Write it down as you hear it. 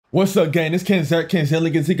What's up, gang? It's KenZerk,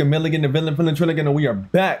 KenZerk, Milligan, the villain from the Trilligan, and we are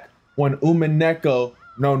back on Umineko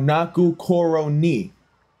no Naku Koro ni.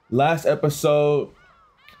 Last episode,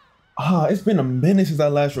 it's been a minute since I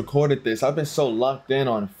last recorded this. I've been so locked in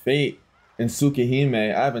on Fate and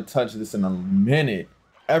Tsukihime. I haven't touched this in a minute.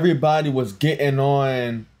 Everybody was getting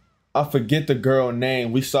on, I forget the girl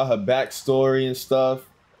name. We saw her backstory and stuff,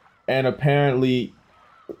 and apparently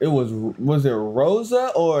it was it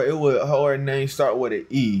Rosa, or her name start with an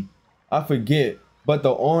E? I forget. But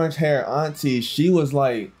the orange hair auntie, she was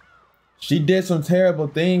like, she did some terrible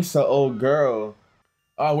things to old girl.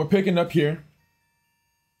 We're picking up here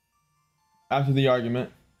after the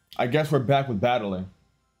argument. I guess we're back with battling.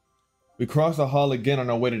 We crossed the hall again on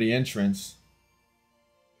our way to the entrance.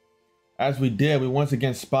 As we did, we once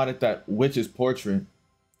again spotted that witch's portrait.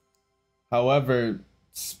 However,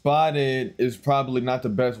 spotted is probably not the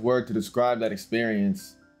best word to describe that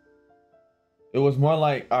experience. It was more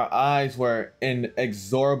like our eyes were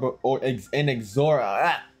inexorably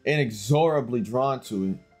drawn to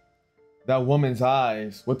it. That woman's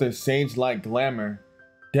eyes, with their sage-like glamour,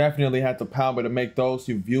 definitely had the power to make those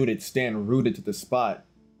who viewed it stand rooted to the spot.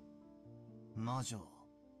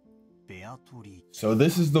 So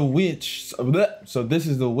this is the witch. So this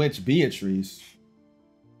is the witch Beatrice.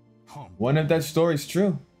 Wonder if that story's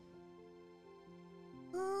true.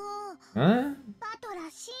 Huh?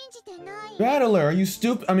 Battler, are you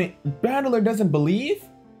stupid? I mean, Battler doesn't believe?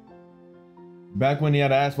 Back when he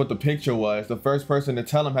had asked what the picture was, the first person to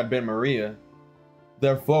tell him had been Maria.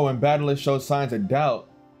 Therefore, when Battler showed signs of doubt,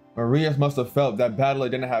 Maria must have felt that Battler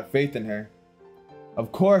didn't have faith in her.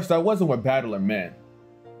 Of course, that wasn't what Battler meant.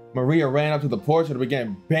 Maria ran up to the portrait and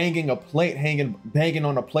began banging on a plate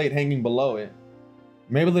hanging below it.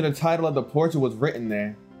 Maybe the title of the portrait was written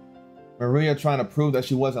there. Maria, trying to prove that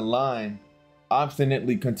she wasn't lying,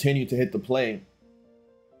 obstinately continued to hit the plate.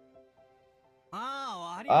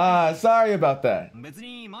 Sorry about that.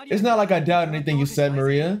 It's not like I doubt anything you said,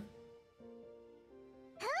 Maria.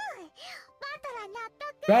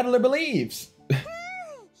 Battler believes.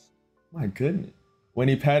 My goodness. When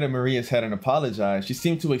he patted Maria's head and apologized, she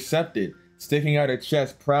seemed to accept it, sticking out her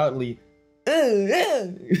chest proudly.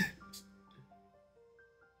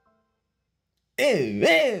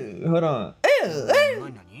 Hold on.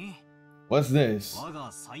 What's this?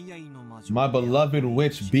 My beloved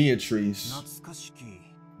witch Beatrice.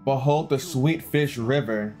 Behold the sweet fish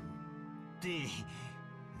river.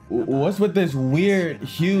 What's with this weird,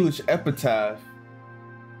 huge epitaph?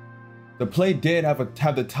 The plate did have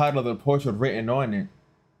the title of the portrait written on it,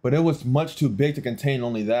 but it was much too big to contain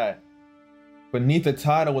only that. Beneath the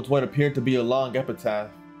title was what appeared to be a long epitaph.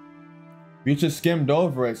 If you just skimmed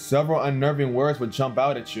over it, several unnerving words would jump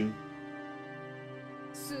out at you.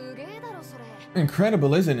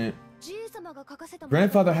 Incredible, isn't it?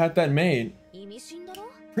 Grandfather had that made.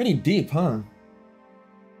 Pretty deep, huh?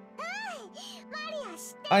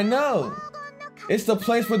 I know! It's the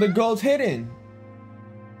place where the gold's hidden!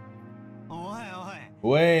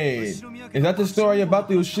 Wait, is that the story about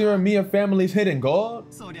the Ushiramiya family's hidden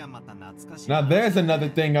gold? Now there's another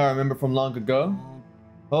thing I remember from long ago.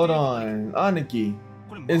 Hold on, Aniki.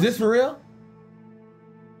 Is this for real?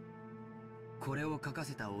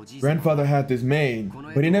 Grandfather had this made,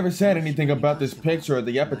 but he never said anything about this picture or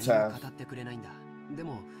the epitaph.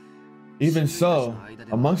 Even so,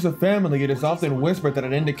 amongst the family, it is often whispered that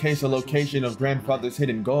it indicates the location of grandfather's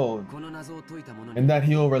hidden gold, and that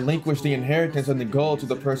he will relinquish the inheritance of the gold to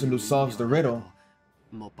the person who solves the riddle.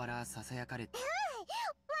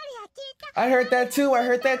 I heard that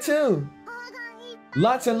too!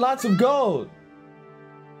 Lots and lots of gold!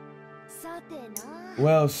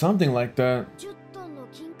 Well, something like that.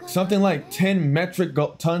 Something like 10 metric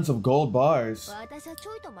tons of gold bars.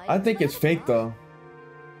 I think it's fake though.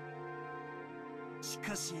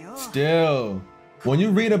 Still, when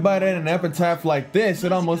you read about it in an epitaph like this,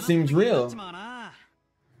 it almost seems real.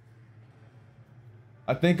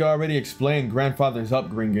 I think I already explained grandfather's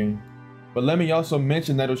upbringing, but let me also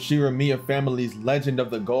mention that Ushiramiya family's legend of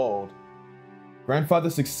the gold. Grandfather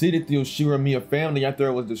succeeded the Ushiramiya family after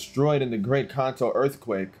it was destroyed in the Great Kanto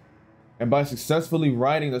earthquake, and by successfully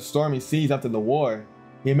riding the stormy seas after the war,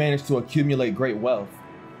 he managed to accumulate great wealth.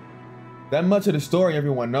 That much of the story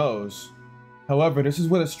everyone knows. However, this is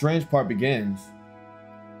where the strange part begins.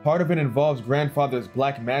 Part of it involves grandfather's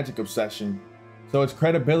black magic obsession, so its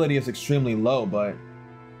credibility is extremely low, but,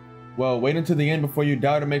 well, wait until the end before you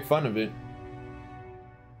doubt or make fun of it.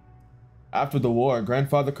 After the war,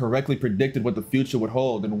 grandfather correctly predicted what the future would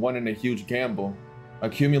hold and won in a huge gamble,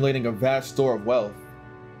 accumulating a vast store of wealth.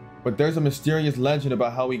 But there's a mysterious legend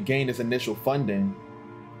about how he gained his initial funding.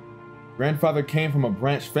 Grandfather came from a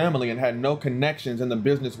branch family and had no connections in the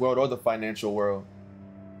business world or the financial world.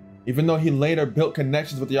 Even though he later built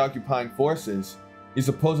connections with the occupying forces, he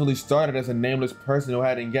supposedly started as a nameless person who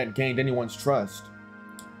hadn't yet gained anyone's trust.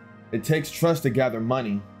 It takes trust to gather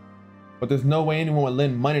money, but there's no way anyone would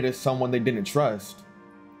lend money to someone they didn't trust.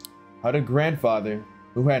 How did Grandfather,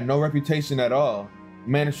 who had no reputation at all,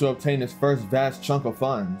 manage to obtain his first vast chunk of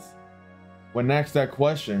funds? When asked that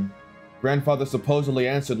question, Grandfather supposedly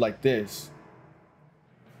answered like this.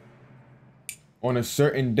 On a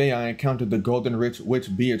certain day I encountered the golden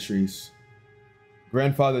witch Beatrice.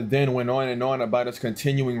 Grandfather then went on and on about his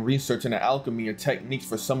continuing research into alchemy and techniques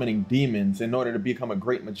for summoning demons in order to become a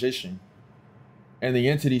great magician. And the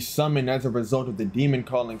entity summoned as a result of the demon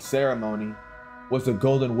calling ceremony was the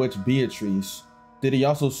golden witch Beatrice. Did he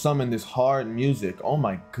also summon this hard music? Oh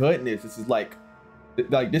my goodness, this is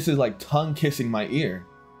like tongue kissing my ear.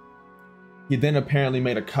 He then apparently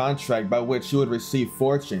made a contract by which he would receive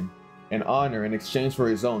fortune and honor in exchange for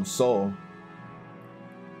his own soul.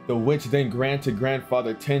 The witch then granted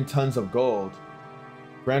Grandfather 10 tons of gold.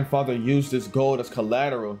 Grandfather used this gold as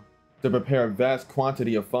collateral to prepare a vast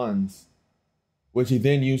quantity of funds, which he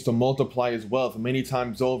then used to multiply his wealth many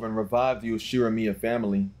times over and revive the Ushiramiya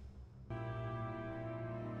family.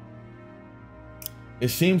 It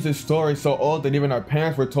seems this story is so old that even our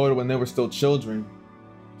parents were told it when they were still children.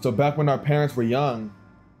 So back when our parents were young,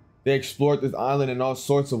 they explored this island in all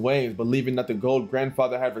sorts of ways, believing that the gold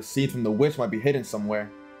Grandfather had received from the witch might be hidden somewhere.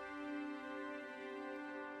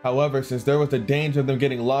 However, since there was the danger of them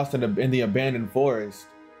getting lost in the abandoned forest,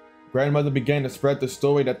 Grandmother began to spread the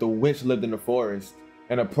story that the witch lived in the forest,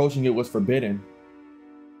 and approaching it was forbidden.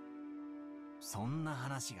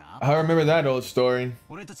 I remember that old story.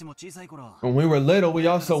 When we were little, we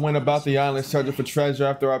also went about the island searching for treasure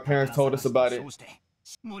after our parents told us about it.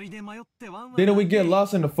 Didn't we get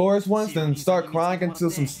lost in the forest once and start crying until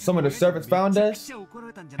some of the servants found us?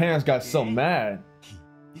 Parents got so mad.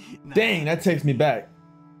 Dang, that takes me back.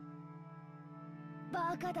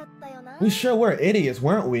 We sure were idiots,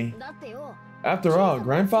 weren't we? After all,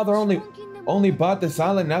 Grandfather only bought this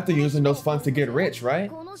island after using those funds to get rich,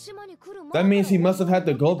 right? That means he must have had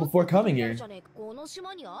the gold before coming here.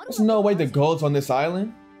 There's no way the gold's on this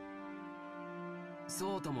island.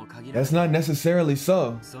 That's not necessarily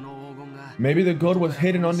so. Maybe the gold was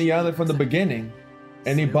hidden on the island from the beginning,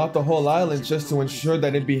 and he bought the whole island just to ensure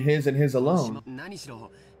that it'd be his and his alone.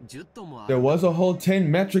 There was a whole 10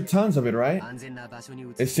 metric tons of it, right?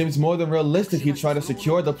 It seems more than realistic he tried to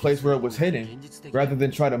secure the place where it was hidden, rather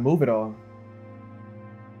than try to move it all.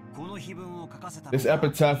 This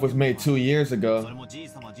epitaph was made 2 years ago,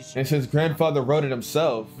 and since Grandfather wrote it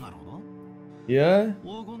himself, yeah,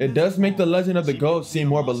 it does make the legend of the gold seem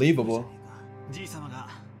more believable.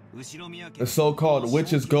 The so-called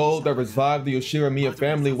witch's gold that revived the Ushiramiya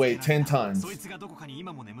family weighed 10 tons.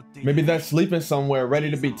 Maybe that's sleeping somewhere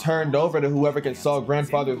ready to be turned over to whoever can solve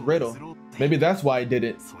Grandfather's riddle. Maybe that's why he did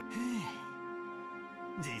it.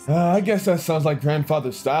 I guess that sounds like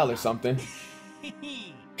Grandfather's style or something.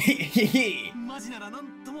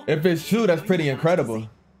 If it's true, that's pretty incredible.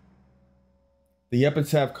 The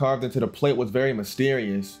epitaph carved into the plate was very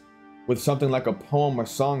mysterious, with something like a poem or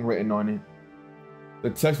song written on it. The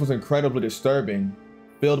text was incredibly disturbing,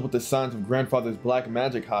 filled with the signs of Grandfather's black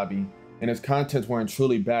magic hobby, and its contents were in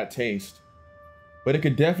truly bad taste. But it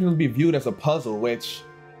could definitely be viewed as a puzzle which,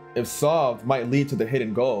 if solved, might lead to the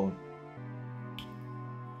hidden gold.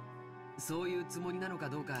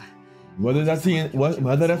 Whether that's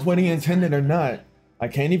what he intended or not, I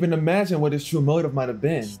can't even imagine what his true motive might have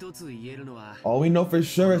been. All we know for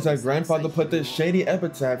sure is that Grandfather put this shady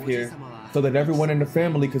epitaph here so that everyone in the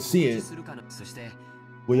family could see it.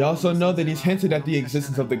 We also know that he's hinted at the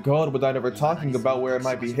existence of the gold without ever talking about where it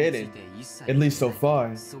might be hidden, at least so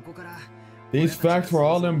far. These facts were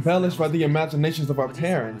all embellished by the imaginations of our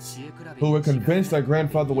parents, who were convinced that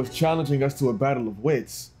Grandfather was challenging us to a battle of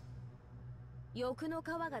wits.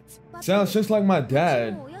 Sounds just like my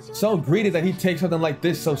dad, so greedy that he takes something like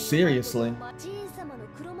this so seriously.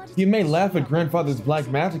 He may laugh at Grandfather's black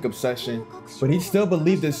magic obsession, but he still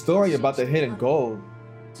believed his story about the hidden gold.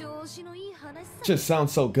 Just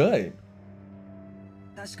sounds so good.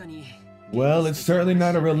 Well, it's certainly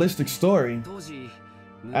not a realistic story.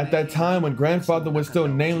 At that time, when Grandfather was still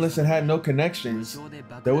nameless and had no connections,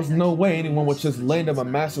 there was no way anyone would just lend him a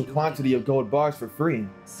massive quantity of gold bars for free.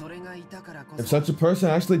 If such a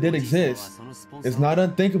person actually did exist, it's not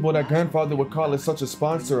unthinkable that Grandfather would call his such a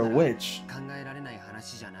sponsor a witch.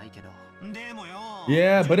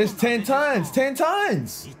 Yeah, but it's 10 tons! 10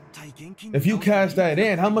 tons! If you cash that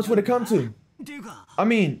in, how much would it come to? I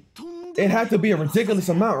mean, it had to be a ridiculous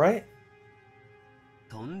amount, right?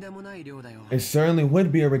 It certainly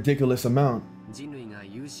would be a ridiculous amount.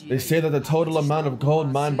 They say that the total amount of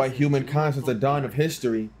gold mined by humankind since the dawn of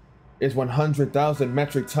history is 100,000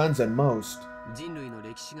 metric tons at most.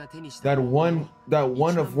 That one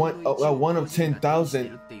of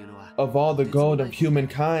 10,000 of all the gold of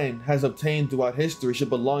humankind has obtained throughout history should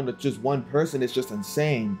belong to just one person is just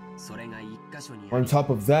insane. On top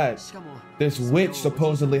of that, this witch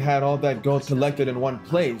supposedly had all that gold collected in one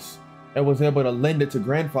place and was able to lend it to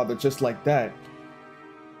grandfather just like that.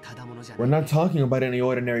 We're not talking about any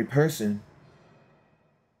ordinary person.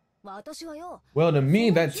 Well, to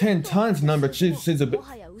me, that 10 tons number seems a bit...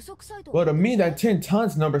 Well, to me, that 10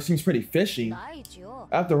 tons number seems pretty fishy.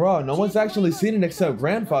 After all, no one's actually seen it except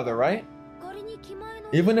grandfather, right?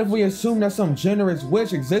 Even if we assume that some generous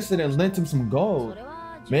witch existed and lent him some gold,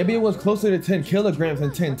 maybe it was closer to 10 kilograms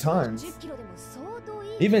than 10 tons.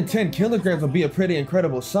 Even 10 kilograms would be a pretty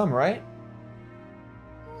incredible sum, right?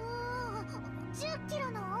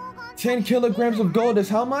 10 kilograms of gold is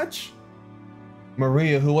how much?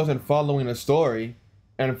 Maria, who wasn't following the story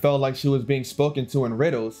and felt like she was being spoken to in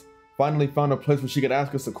riddles, finally found a place where she could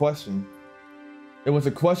ask us a question. It was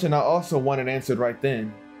a question I also wanted answered right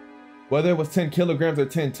then. Whether it was 10 kilograms or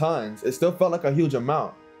 10 tons, it still felt like a huge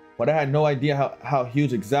amount, but I had no idea how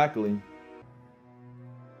huge exactly.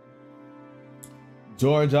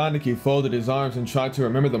 George Aniki folded his arms and tried to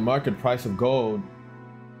remember the market price of gold.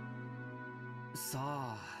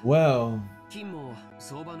 Well,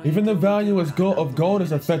 even the value of gold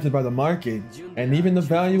is affected by the market, and even the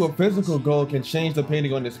value of physical gold can change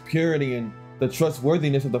depending on its purity and the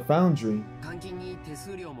trustworthiness of the foundry.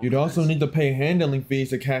 You'd also need to pay handling fees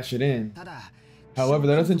to cash it in. However,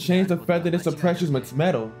 that doesn't change the fact that it's a precious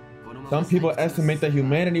metal. Some people estimate that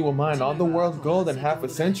humanity will mine all the world's gold in half a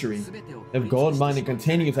century, if gold mining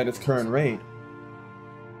continues at its current rate.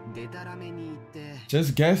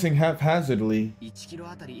 Just guessing haphazardly,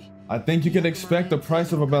 I think you could expect the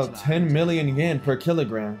price of about 10 million yen per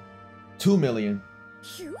kilogram. 2 million.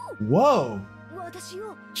 Whoa!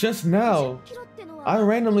 Just now, I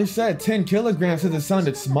randomly said 10 kilograms since it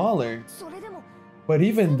sounded smaller. But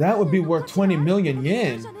even that would be worth 20 million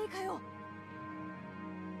yen.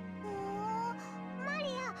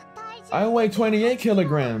 I weigh 28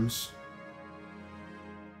 kilograms.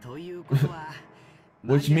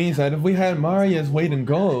 Which means that if we had Maria's weight in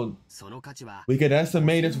gold, we could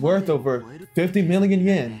estimate its worth over 50 million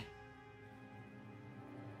yen.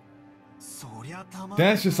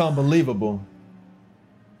 That's just unbelievable.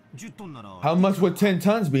 How much would 10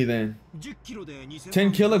 tons be then?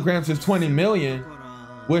 10 kilograms is 20 million,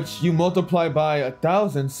 which you multiply by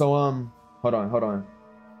 1,000, so hold on.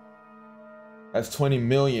 That's 20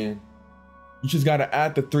 million. You just gotta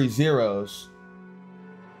add the 3 zeros.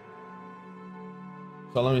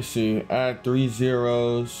 So let me see, add 3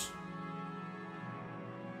 zeros.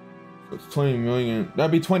 So it's 20 million.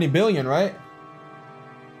 That'd be 20 billion, right?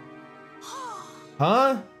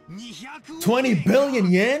 Huh? 20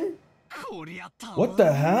 billion yen? What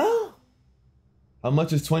the hell? How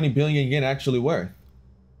much is 20 billion yen actually worth?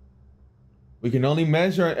 We can only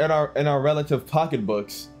measure it in our relative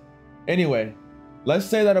pocketbooks. Anyway, let's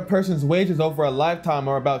say that a person's wages over a lifetime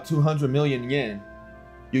are about 200 million yen.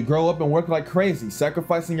 You grow up and work like crazy,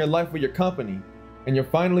 sacrificing your life for your company, and you're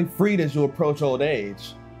finally freed as you approach old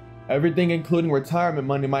age. Everything including retirement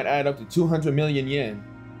money might add up to 200 million yen.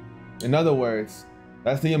 In other words,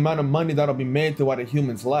 that's the amount of money that'll be made throughout a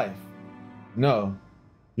human's life. No,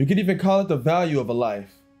 you could even call it the value of a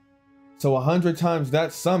life. So 100 times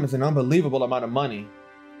that sum is an unbelievable amount of money.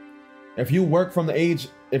 If you work from age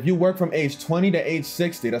 20 to age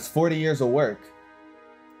 60, that's 40 years of work.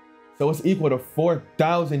 So it's equal to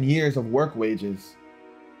 4,000 years of work wages.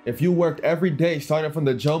 If you worked every day starting from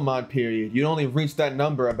the Jomon period, you'd only reach that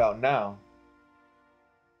number about now.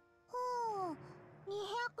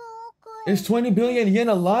 Is 20 billion yen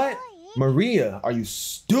a lot? Maria, are you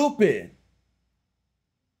stupid?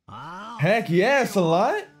 Heck yeah, it's a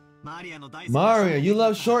lot. Maria, you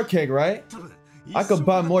love shortcake, right? I could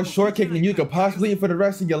buy more shortcake than you could possibly eat for the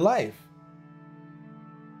rest of your life.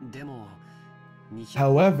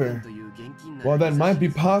 However, while that might be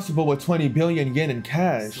possible with 20 billion yen in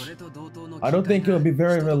cash, I don't think it would be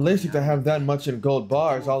very realistic to have that much in gold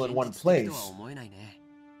bars all in one place.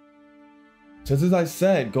 Just as I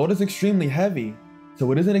said, gold is extremely heavy,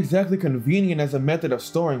 so it isn't exactly convenient as a method of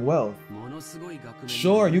storing wealth.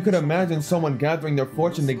 Sure, you could imagine someone gathering their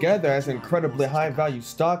fortune together as incredibly high-value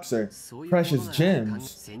stocks or precious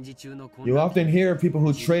gems. You often hear of people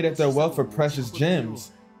who traded their wealth for precious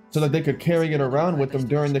gems, so that they could carry it around with them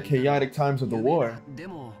during the chaotic times of the war.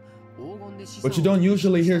 But you don't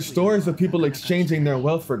usually hear stories of people exchanging their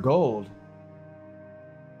wealth for gold.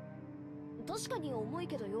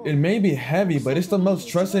 It may be heavy, but it's the most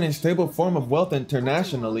trusted and stable form of wealth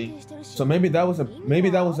internationally. So maybe that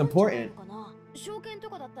was important.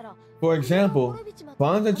 For example,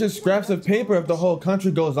 bonds are just scraps of paper if the whole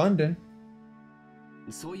country goes under.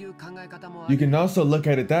 You can also look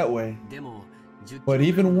at it that way. But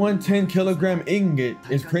even one 10-kilogram ingot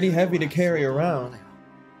is pretty heavy to carry around.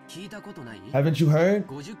 Haven't you heard?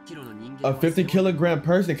 A 50-kilogram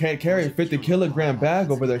person can't carry a 50-kilogram bag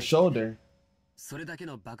over their shoulder.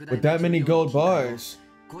 With that many gold bars,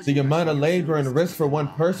 the amount of labor and risk for one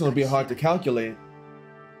person would be hard to calculate.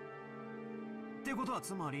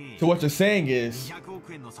 So what you're saying is,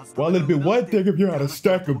 well, it'd be one thing if you had a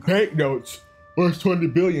stack of banknotes worth 20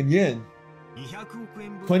 billion yen.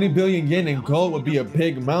 20 billion yen in gold would be a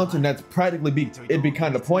big mountain that's it'd be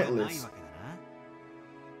kind of pointless.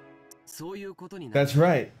 That's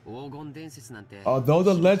right. Although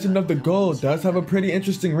the legend of the gold does have a pretty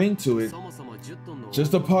interesting ring to it,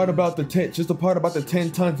 just the part about the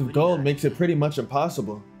 10 tons of gold makes it pretty much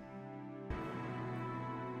impossible.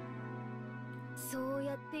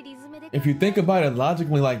 If you think about it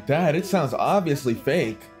logically like that, it sounds obviously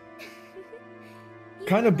fake.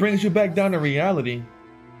 Kind of brings you back down to reality.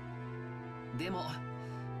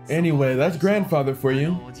 Anyway, that's grandfather for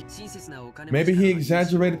you. Maybe he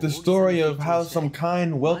exaggerated the story of how some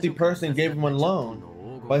kind, wealthy person gave him a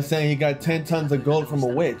loan by saying he got 10 tons of gold from a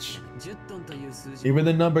witch. Even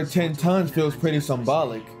the number 10 tons feels pretty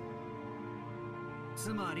symbolic.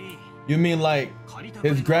 You mean like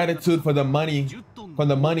his gratitude for the money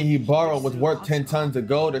he borrowed was worth 10 tons of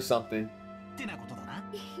gold or something?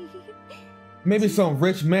 Maybe some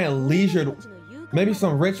rich man's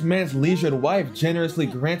leisured wife generously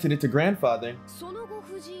granted it to grandfather.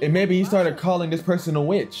 And maybe he started calling this person a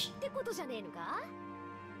witch.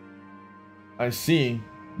 I see.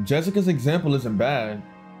 Jessica's example isn't bad.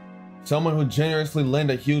 Someone who generously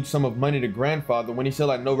lent a huge sum of money to grandfather when he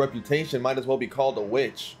still had no reputation might as well be called a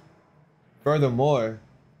witch. Furthermore,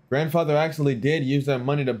 grandfather actually did use that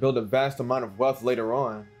money to build a vast amount of wealth later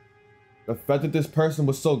on. The fact that this person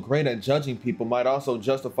was so great at judging people might also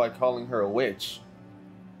justify calling her a witch.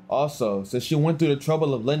 Also, since she went through the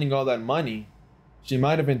trouble of lending all that money, she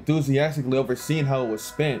might have enthusiastically overseen how it was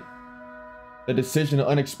spent. The decision to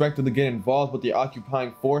unexpectedly get involved with the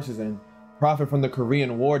occupying forces and profit from the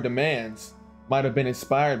Korean War demands might have been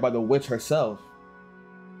inspired by the witch herself.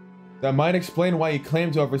 That might explain why he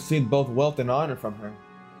claimed to have received both wealth and honor from her.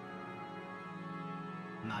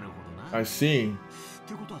 I see.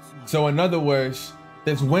 So in other words,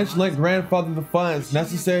 this wench lent grandfather the funds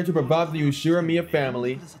necessary to provide the Ushiramiya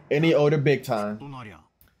family, and he owed her big time.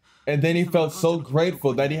 And then he felt so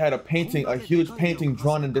grateful that he had a huge painting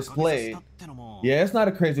drawn and displayed. Yeah, it's not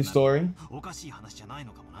a crazy story.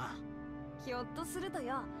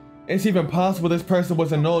 It's even possible this person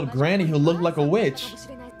was an old granny who looked like a witch.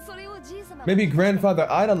 Maybe grandfather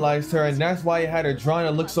idolized her and that's why he had her drawn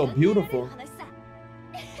and look so beautiful.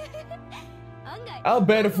 I'll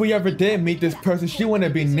bet if we ever did meet this person, she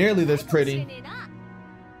wouldn't be nearly this pretty.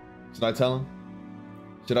 Should I tell him?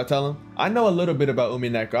 Should I tell him? I know a little bit about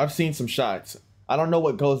Umineko. I've seen some shots. I don't know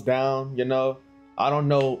what goes down, you know? I don't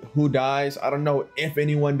know who dies. I don't know if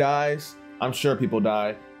anyone dies. I'm sure people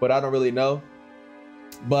die, but I don't really know.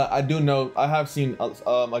 But I do know, I have seen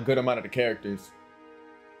a good amount of the characters.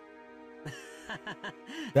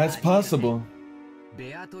 That's possible.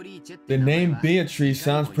 The name Beatrice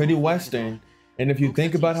sounds pretty Western. And if you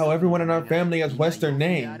think about how everyone in our family has Western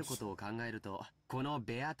names,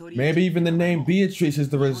 maybe even the name Beatrice is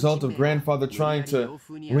the result of grandfather trying to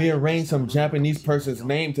rearrange some Japanese person's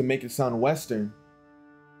name to make it sound Western.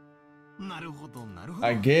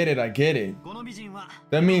 I get it, I get it.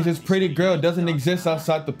 That means this pretty girl doesn't exist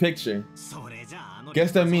outside the picture.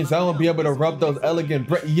 Guess that means I won't be able to rub those elegant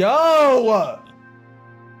Yo!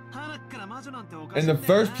 In the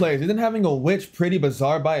first place, isn't having a witch pretty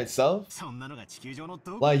bizarre by itself?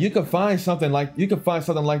 Like you could find something like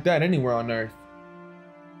that anywhere on Earth.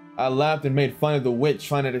 I laughed and made fun of the witch,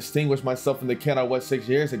 trying to distinguish myself from the kid I was 6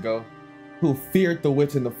 years ago, who feared the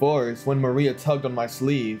witch in the forest when Maria tugged on my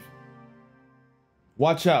sleeve.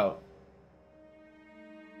 Watch out.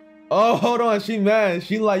 Oh, hold on, she mad.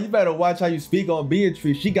 She like, you better watch how you speak on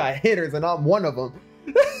Beatrice. She got hitters and I'm one of them.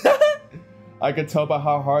 I could tell by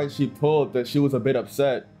how hard she pulled that she was a bit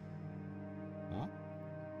upset.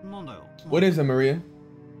 What is it, Maria?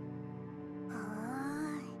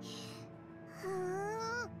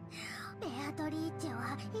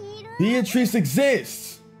 Beatrice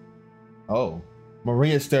exists! Oh,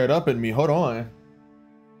 Maria stared up at me. Hold on.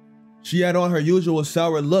 She had on her usual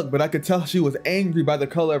sour look, but I could tell she was angry by the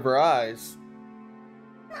color of her eyes.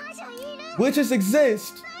 Witches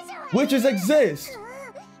exist! Witches exist!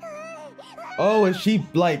 Oh, is she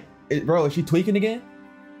like, bro, is she tweaking again?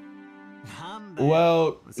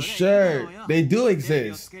 Well, sure, they do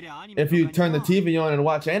exist. If you turn the TV on and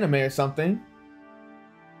watch anime or something.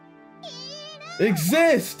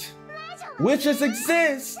 Exist! Witches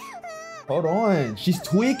exist! Hold on, she's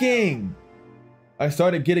tweaking. I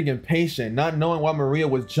started getting impatient, not knowing why Maria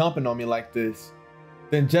was jumping on me like this.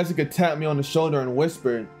 Then Jessica tapped me on the shoulder and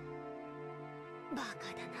whispered,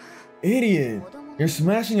 "Idiot, you're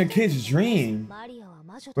smashing a kid's dream."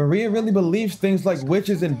 Maria really believes things like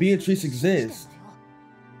witches and Beatrice exist.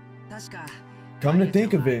 Come to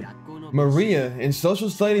think of it, Maria, in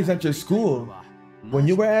social studies at your school, when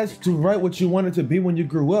you were asked to write what you wanted to be when you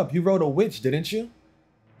grew up, you wrote a witch, didn't you?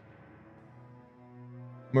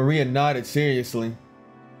 Maria nodded seriously.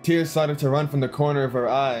 Tears started to run from the corner of her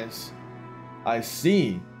eyes. I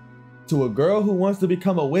see. To a girl who wants to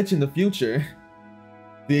become a witch in the future.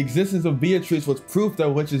 The existence of Beatrice was proof that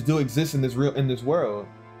witches do exist in this world,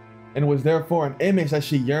 and was therefore an image that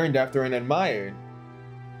she yearned after and admired.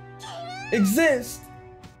 Exist!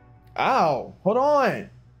 Ow! Hold on!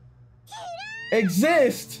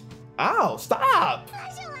 Exist! Ow! Stop!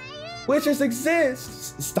 Witches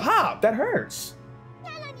exist! Stop! That hurts!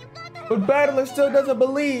 But Battler still doesn't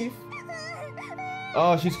believe!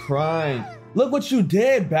 Oh, she's crying. Look what you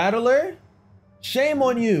did, Battler! Shame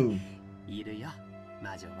on you!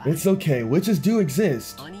 It's okay, witches do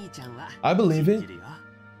exist. I believe it.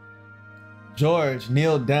 George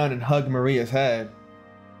kneeled down and hugged Maria's head.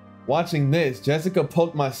 Watching this, Jessica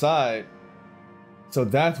poked my side. So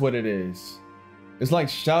that's what it is. It's like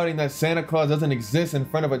shouting that Santa Claus doesn't exist in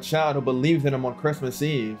front of a child who believes in him on Christmas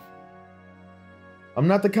Eve. I'm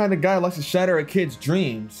not the kind of guy who likes to shatter a kid's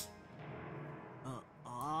dreams.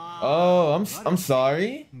 Oh, I'm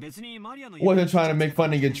sorry. Wasn't trying to make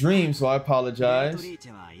fun of your dreams, so I apologize.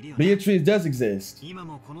 Beatrice does exist.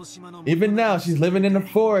 Even now, she's living in the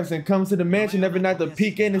forest and comes to the mansion every night to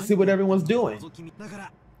peek in and see what everyone's doing.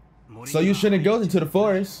 So you shouldn't go into the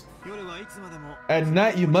forest. At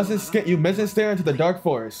night, you mustn't stare into the dark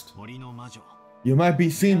forest. You might be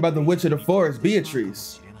seen by the witch of the forest,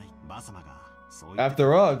 Beatrice.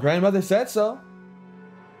 After all, grandmother said so.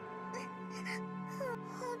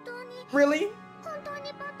 Really?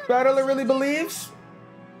 Battler really believes?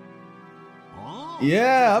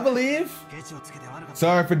 Yeah, I believe.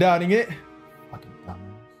 Sorry for doubting it.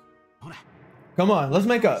 Come on, let's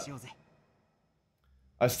make up.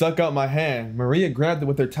 I stuck out my hand. Maria grabbed it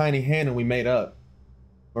with her tiny hand and we made up.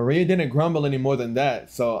 Maria didn't grumble any more than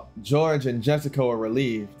that, so George and Jessica were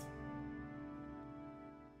relieved.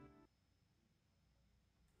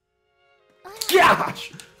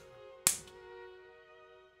 Gosh!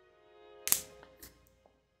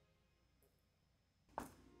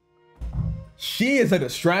 She is a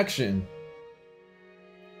distraction.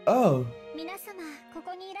 Oh.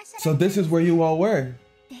 So this is where you all were.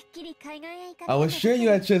 I was sure you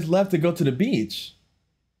had just left to go to the beach.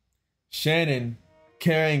 Shannon,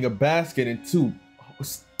 carrying a basket and two... Oh,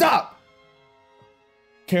 stop!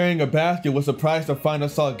 Carrying a basket, was surprised to find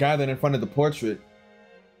us all gathered in front of the portrait.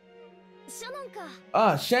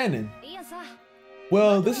 Ah, Shannon.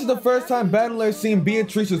 Well, this is the first time Battler has seen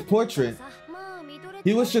Beatrice's portrait.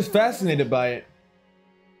 He was just fascinated by it.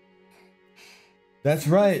 That's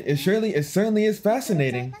right, it certainly is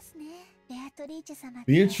fascinating.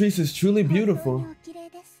 Beatrice is truly beautiful.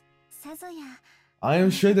 I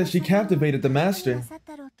am sure that she captivated the master.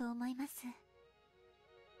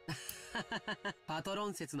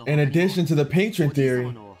 In addition to the patron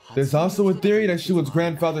theory, there's also a theory that she was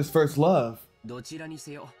grandfather's first love.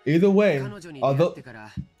 Either way,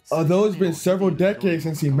 although it's been several decades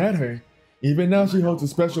since he met her, even now she holds a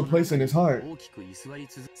special place in his heart.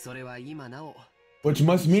 Which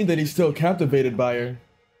must mean that he's still captivated by her.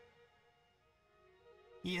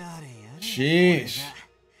 Sheesh.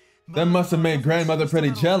 That must have made grandmother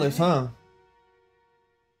pretty jealous, huh?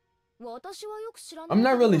 I'm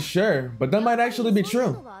not really sure, but that might actually be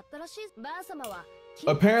true.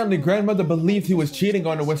 Apparently, grandmother believed he was cheating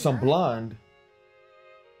on her with some blonde.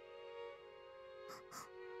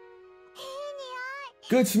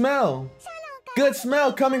 Good smell! Good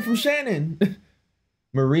smell coming from Shannon!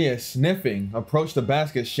 Maria, sniffing, approached the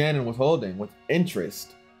basket Shannon was holding with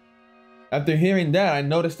interest. After hearing that, I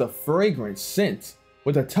noticed a fragrant scent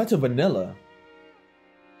with a touch of vanilla.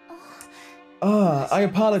 I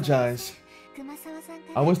apologize.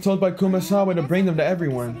 I was told by Kumasawa to bring them to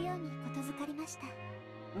everyone.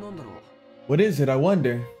 What is it, I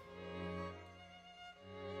wonder?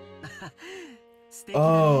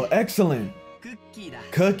 Oh, excellent.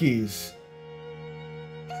 Cookies.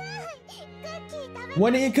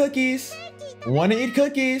 Wanna eat cookies? Wanna eat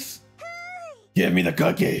cookies? Give me the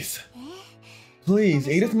cookies. Please,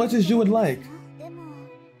 eat as much as you would like.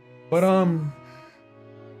 But,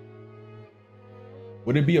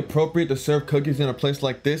 would it be appropriate to serve cookies in a place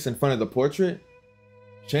like this in front of the portrait?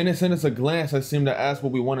 Shannon sent us a glance that seemed to ask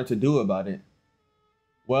what we wanted to do about it.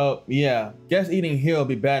 Well, yeah, guess eating here will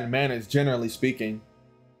be bad manners, generally speaking.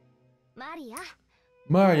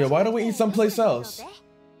 Mario, why don't we eat someplace else?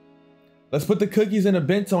 Let's put the cookies in a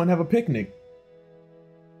bento and have a picnic.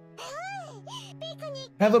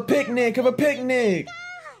 Have a picnic! Have a picnic!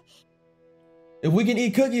 If we can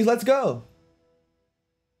eat cookies, let's go!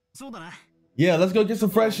 Yeah, let's go get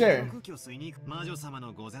some fresh air.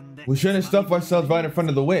 We shouldn't stuff ourselves right in front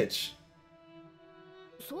of the witch.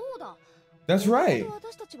 That's right.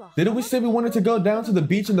 Didn't we say we wanted to go down to the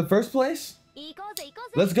beach in the first place?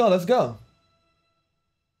 Let's go, let's go.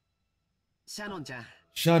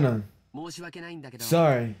 Shannon.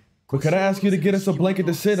 Sorry, but could I ask you to get us a blanket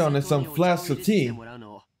to sit on and some flasks of tea?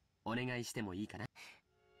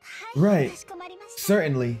 Right,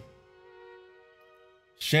 certainly.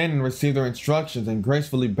 Shannon received her instructions and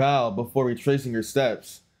gracefully bowed before retracing her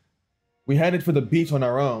steps. We headed for the beach on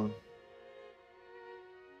our own.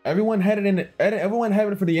 Everyone headed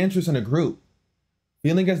for the entrance in a group.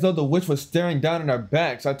 Feeling as though the witch was staring down at our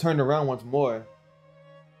backs, I turned around once more.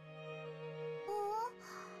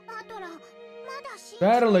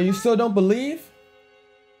 Battler, you still don't believe?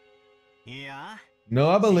 No,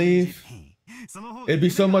 I believe. It'd be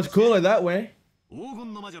so much cooler that way.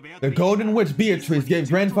 The Golden Witch Beatrice gave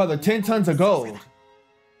Grandfather 10 tons of gold.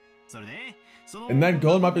 And that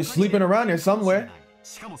gold might be sleeping around here somewhere.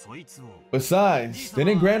 Besides,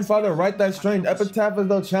 didn't Grandfather write that strange epitaph as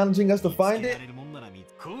though challenging us to find it?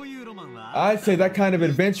 I'd say that kind of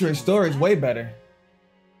adventurous story is way better.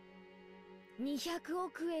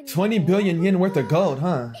 20 billion yen worth of gold,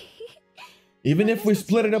 huh? Even if we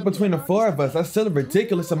split it up between the four of us, that's still a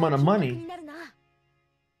ridiculous amount of money.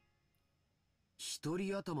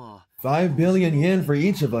 5 billion yen for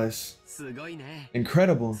each of us.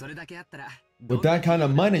 Incredible. With that kind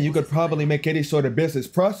of money, you could probably make any sort of business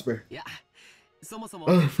prosper.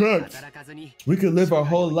 In fact, we could live our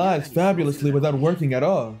whole lives fabulously without working at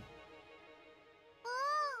all.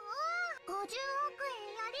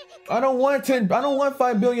 I don't want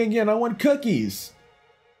 5 billion yen, I want cookies.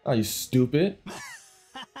 Are you stupid?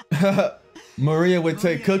 Maria would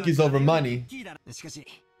take cookies over money.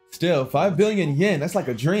 Still, 5 billion yen, that's like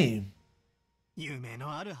a dream.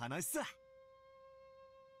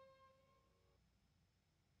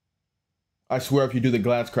 I swear if you do the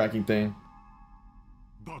glass cracking thing.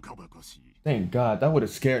 Thank God, that would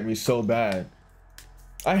have scared me so bad.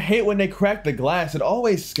 I hate when they crack the glass, it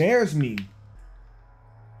always scares me.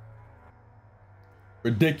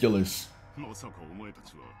 Ridiculous.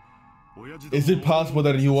 Is it possible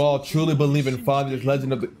that you all truly believe in Father's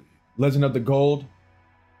legend of the gold?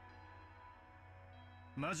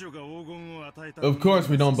 Of course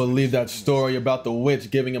we don't believe that story about the witch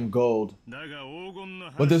giving him gold.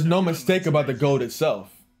 But there's no mistake about the gold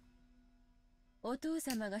itself.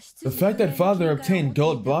 The fact that Father obtained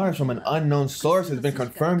gold bars from an unknown source has been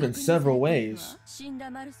confirmed in several ways.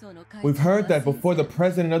 We've heard that before the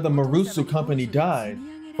president of the Marusu company died,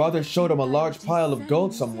 Father showed him a large pile of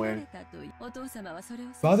gold somewhere.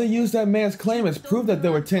 Father used that man's claim as proof that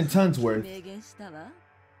there were 10 tons worth.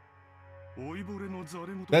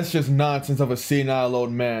 That's just nonsense of a senile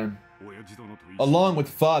old man. Along with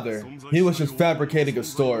Father, he was just fabricating a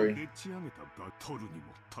story.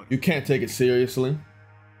 You can't take it seriously.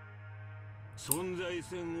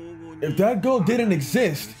 If that gold didn't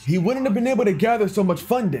exist, he wouldn't have been able to gather so much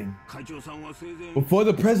funding. Before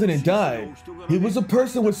the president died, he was a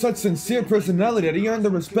person with such sincere personality that he earned the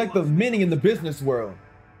respect of many in the business world.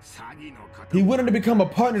 He wouldn't have become a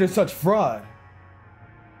partner to such fraud.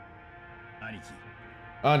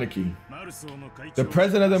 Aniki, the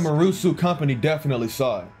president of the Marusu company definitely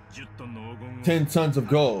saw it. 10 tons of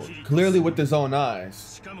gold, clearly with his own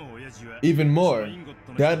eyes. Even more,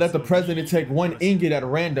 Dad let the president take 1 ingot at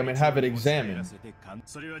random and have it examined.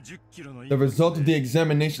 The result of the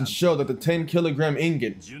examination showed that the 10-kilogram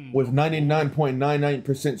ingot was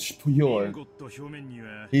 99.99% pure.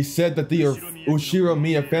 He said that the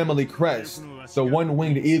Ushiromiya family crest, the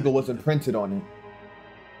one-winged eagle, was imprinted on it.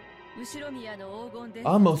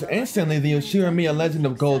 Almost instantly, the Ushiromiya legend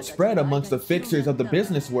of gold spread amongst the fixers of the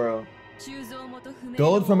business world.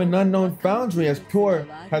 Gold from an unknown foundry has poor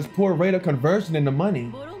rate of conversion into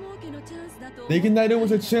money. Thinking that it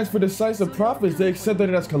was a chance for decisive profits, they accepted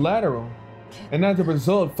it as collateral. And as a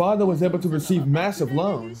result, father was able to receive massive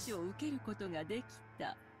loans.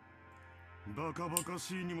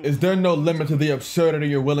 Is there no limit to the absurdity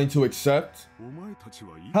you're willing to accept?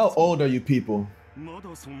 How old are you people?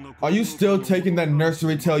 Are you still taking that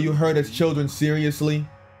nursery tale you heard as children seriously?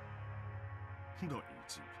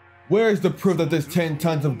 Where is the proof that this 10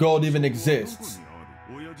 tons of gold even exists?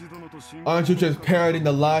 Aren't you just parroting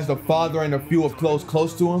the lies of father and a few of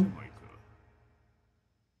close to him?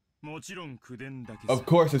 Of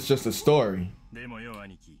course, it's just a story.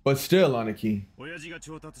 But still, Aniki,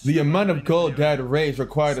 the amount of gold Dad raised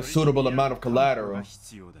required a suitable amount of collateral.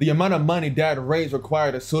 The amount of money Dad raised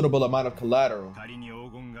required a suitable amount of collateral.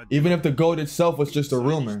 Even if the gold itself was just a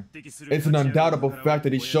rumor, it's an undoubtable fact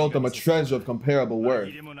that he showed them a treasure of comparable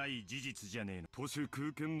worth.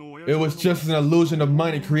 It was just an illusion of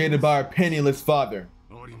money created by our penniless father.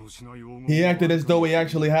 He acted as though he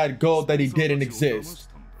actually had gold that he didn't exist,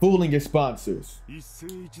 fooling his sponsors.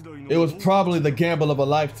 It was probably the gamble of a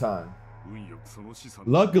lifetime.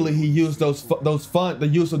 Luckily, he used the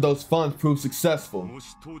use of those funds proved successful.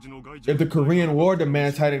 If the Korean War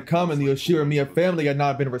demands hadn't come and the Oshiramiya family had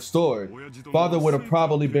not been restored, father would have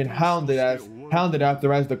probably been hounded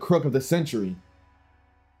after as the crook of the century.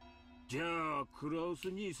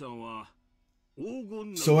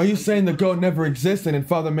 So are you saying the gold never existed and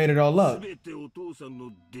father made it all up?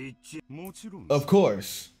 Of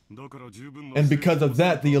course. And because of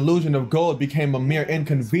that, the illusion of gold became a mere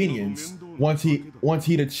inconvenience once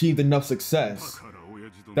he'd achieved enough success.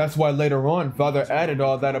 That's why later on, father added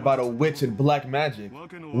all that about a witch and black magic,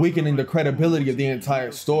 weakening the credibility of the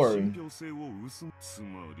entire story.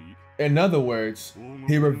 In other words,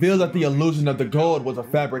 he revealed that the illusion of the gold was a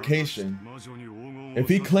fabrication. If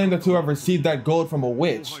he claimed to have received that gold from a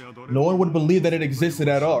witch, no one would believe that it existed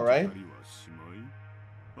at all, right?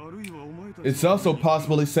 It's also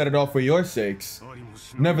possible he set it all for your sakes.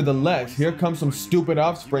 Nevertheless, here comes some stupid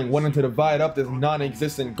offspring wanting to divide up this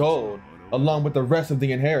non-existent gold, along with the rest of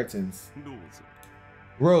the inheritance.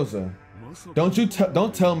 Rosa,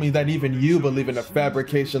 don't tell me that even you believe in a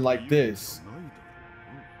fabrication like this.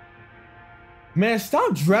 Man,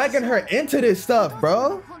 stop dragging her into this stuff,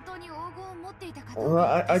 bro.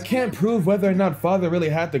 I can't prove whether or not father really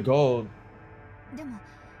had the gold.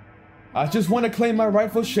 I just want to claim my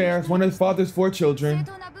rightful share as one of his father's 4 children.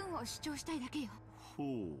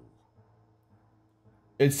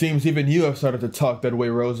 It seems even you have started to talk that way,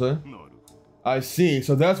 Rosa. I see,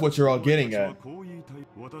 so that's what you're all getting at.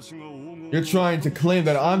 You're trying to claim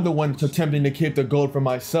that I'm the one attempting to keep the gold for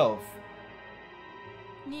myself.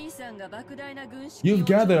 You've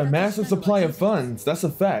gathered a massive supply of funds, that's a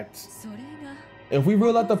fact. If we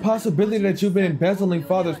rule out the possibility that you've been embezzling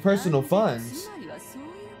father's personal funds,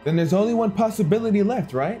 then there's only one possibility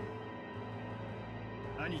left, right?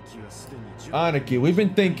 Aniki, we've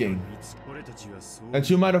been thinking that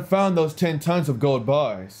you might have found those 10 tons of gold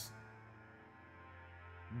bars.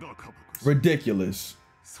 Ridiculous.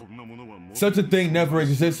 Such a thing never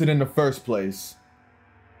existed in the first place.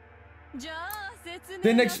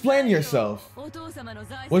 Then explain yourself.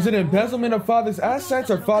 Was it embezzlement of father's assets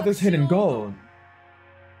or father's hidden gold?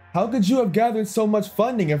 How could you have gathered so much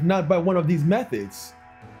funding if not by one of these methods?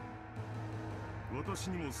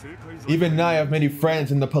 Even now I have many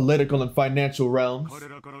friends in the political and financial realms.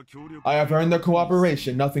 I have earned their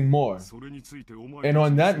cooperation, nothing more. And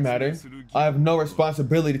on that matter, I have no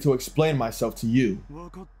responsibility to explain myself to you.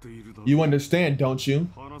 You understand, don't you?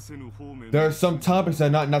 There are some topics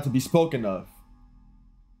that are not to be spoken of.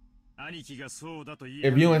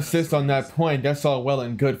 If you insist on that point, that's all well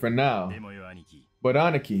and good for now. But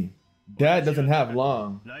Aniki, Dad doesn't have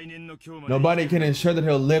long. Nobody can ensure that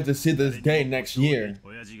he'll live to see this day next year.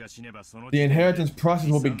 The inheritance process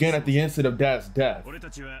will begin at the instant of Dad's death.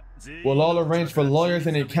 We'll all arrange for lawyers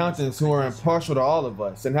and accountants who are impartial to all of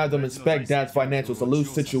us and have them inspect Dad's financial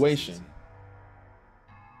situation.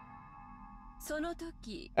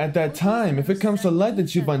 At that time, if it comes to light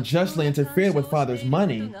that you've unjustly interfered with father's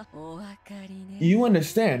money, you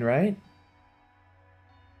understand, right?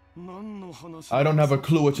 I don't have a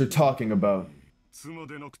clue what you're talking about.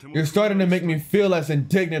 You're starting to make me feel as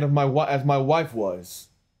indignant as my wife was.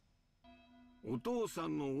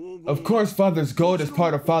 Of course, father's gold is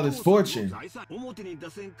part of father's fortune.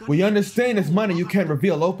 We understand it's money you can't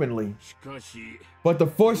reveal openly. But the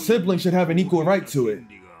 4 siblings should have an equal right to it.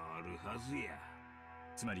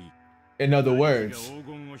 In other words,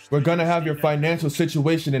 we're gonna have your financial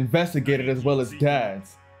situation investigated as well as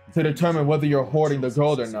Dad's, to determine whether you're hoarding the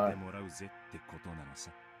gold or not.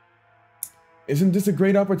 Isn't this a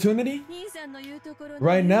great opportunity?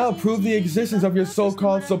 Right now, prove the existence of your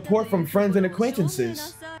so-called support from friends and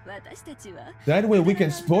acquaintances. That way we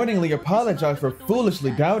can sportingly apologize for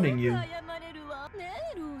foolishly doubting you.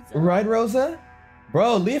 Right, Rosa?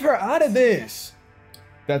 Bro, leave her out of this.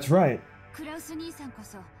 That's right.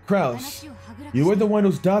 Krauss, you were the one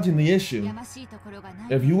who's dodging the issue.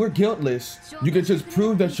 If you were guiltless, you could just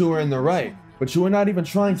prove that you were in the right, but you were not even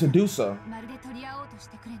trying to do so.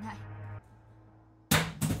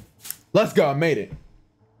 Let's go, I made it.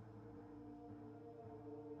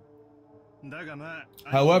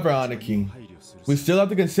 However, Aniki, we still have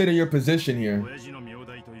to consider your position here.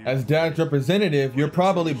 As Dad's representative, you're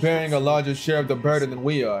probably bearing a larger share of the burden than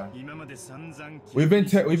we are. We've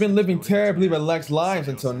been living terribly relaxed lives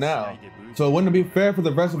until now, so it wouldn't be fair for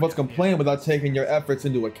the rest of us to complain without taking your efforts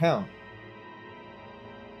into account.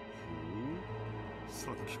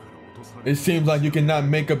 It seems like you cannot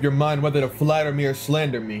make up your mind whether to flatter me or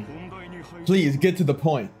slander me. Please, get to the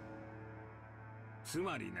point.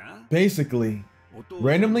 Basically,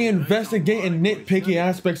 randomly investigating nitpicky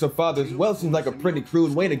aspects of Father's wealth seems like a pretty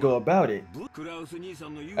crude way to go about it.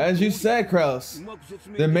 As you said, Krauss,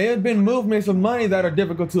 there may have been movements of money that are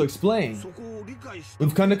difficult to explain.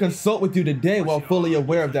 We've come to consult with you today while fully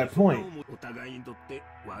aware of that point.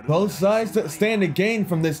 Both sides stand to gain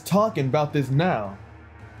from this talking about this now.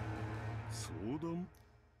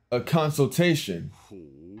 A consultation.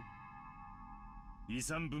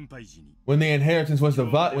 When the inheritance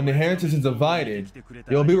is divided,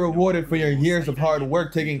 you'll be rewarded for your years of hard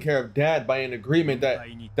work taking care of Dad by an agreement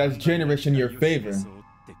that's generous in your favor.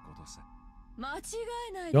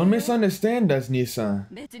 Don't misunderstand us, Nissan.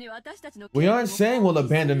 We aren't saying we'll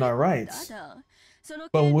abandon our rights,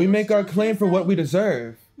 but when we make our claim for what we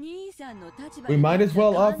deserve, we might as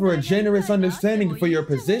well offer a generous understanding for your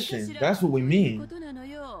position. That's what we mean.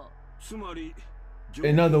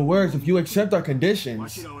 In other words, if you accept our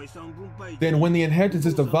conditions, then when the inheritance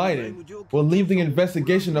is divided, we'll leave the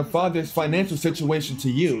investigation of Father's financial situation to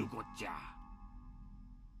you.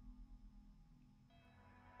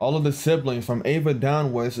 All of the siblings from Ava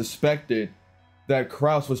downwards suspected that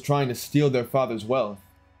Krauss was trying to steal their father's wealth.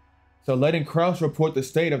 So letting Krauss report the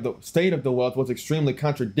state of the wealth was extremely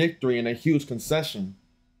contradictory and a huge concession.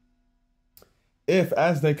 If,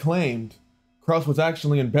 as they claimed, Krauss was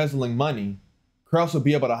actually embezzling money, Krauss would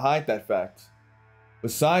be able to hide that fact.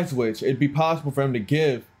 Besides which, it'd be possible for him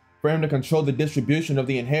to control the distribution of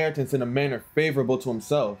the inheritance in a manner favorable to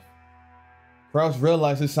himself. Krauss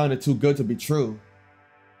realized this sounded too good to be true.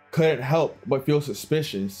 Couldn't help but feel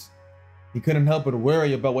suspicious. He couldn't help but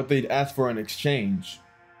worry about what they'd ask for in exchange.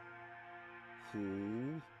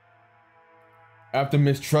 After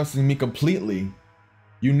mistrusting me completely,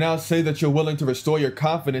 you now say that you're willing to restore your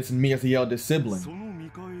confidence in me as the eldest sibling.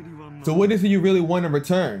 So what is it you really want in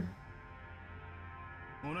return?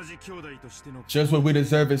 Just what we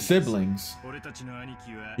deserve as siblings.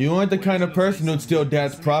 You aren't the kind of person who'd steal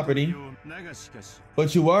Dad's property,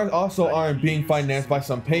 but you aren't being financed by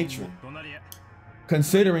some patron.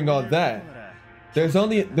 Considering all that, there's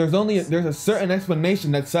a certain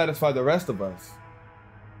explanation that satisfies the rest of us.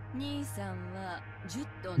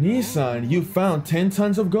 Nissan, you found 10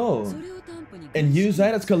 tons of gold and used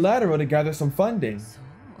that as collateral to gather some funding.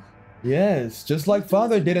 Yes, just like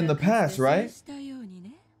Father did in the past, right?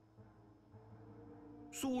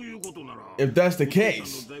 If that's the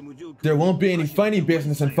case, there won't be any funny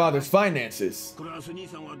business in Father's finances.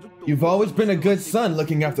 You've always been a good son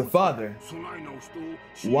looking after Father.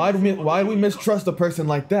 Why do we mistrust a person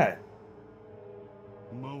like that?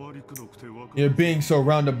 You're being so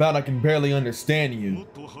roundabout I can barely understand you.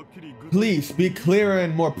 Please speak clearer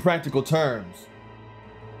in more practical terms.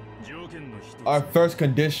 Our first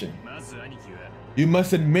condition. You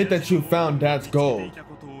must admit that you found Dad's gold.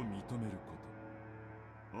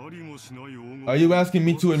 Are you asking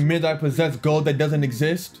me to admit I possess gold that doesn't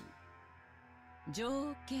exist?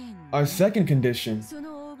 Our second condition.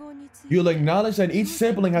 You'll acknowledge that each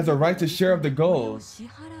sibling has a right to share of the gold,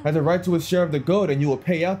 and you will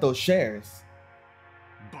pay out those shares.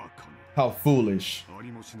 How foolish.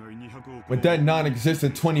 With that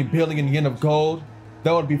non-existent 20 billion yen of gold,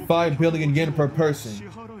 that would be 5 billion yen per person.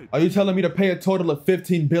 Are you telling me to pay a total of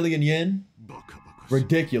 15 billion yen?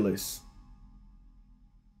 Ridiculous.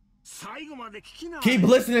 Keep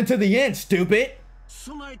listening to the end, stupid!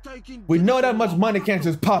 We know that much money can't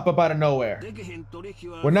just pop up out of nowhere.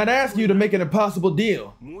 We're not asking you to make an impossible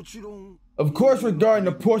deal. Of course, regarding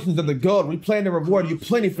the portions of the gold, we plan to reward you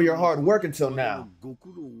plenty for your hard work until now.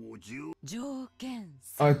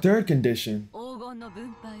 Our third condition.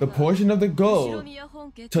 The portion of the gold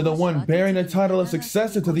to the one bearing the title of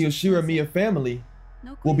successor to the Ushiramiya family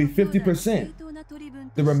will be 50%.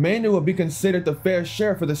 The remainder will be considered the fair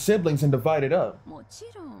share for the siblings and divided up.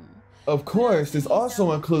 Of course, this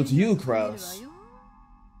also includes you, Krauss.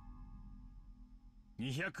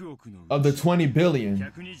 Of the 20 billion,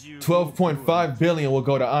 12.5 billion will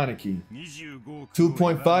go to Aniki.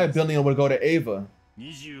 2.5 billion will go to Ava.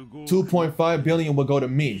 2.5 billion will go to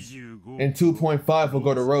me. And 2.5 will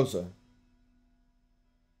go to Rosa.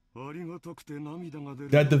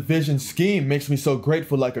 That division scheme makes me so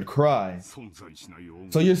grateful I could cry.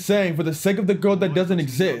 So you're saying, for the sake of the girl that doesn't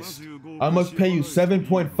exist, I must pay you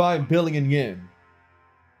 7.5 billion yen.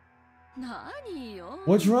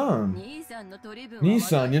 What's wrong?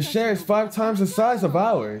 Nissan, your share is 5 times the size of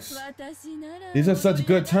ours. These are such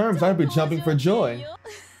good terms, I'd be jumping for joy.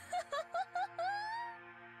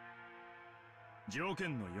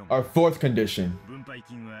 Our fourth condition.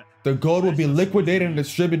 The gold will be liquidated and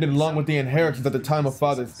distributed along with the inheritance at the time of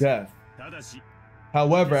father's death.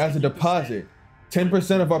 However, as a deposit,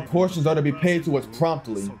 10% of our portions are to be paid to us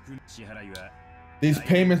promptly. These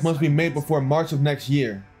payments must be made before March of next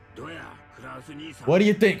year. What do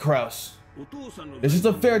you think, Krauss? This is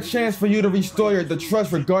a fair chance for you to restore the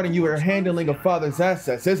trust regarding your handling of father's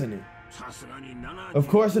assets, isn't it? Of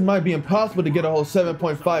course, it might be impossible to get a whole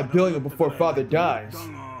 7.5 billion before father dies.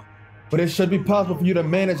 But it should be possible for you to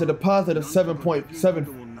manage a deposit of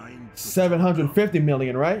 750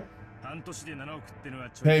 million, right?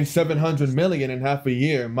 Paying 700 million in half a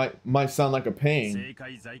year might sound like a pain.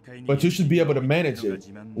 But you should be able to manage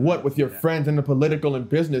it. What with your friends in the political and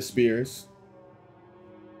business spheres?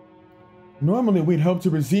 Normally, we'd hope to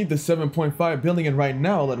receive the 7.5 billion right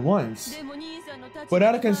now all at once. But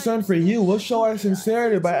out of concern for you, we'll show our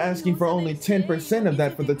sincerity by asking for only 10% of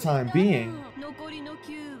that for the time being.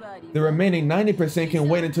 The remaining 90% can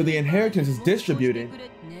wait until the inheritance is distributed.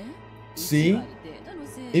 See?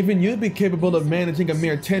 Even you'd be capable of managing a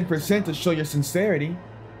mere 10% to show your sincerity.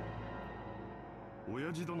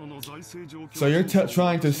 So you're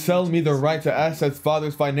trying to sell me the right to access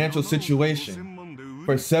father's financial situation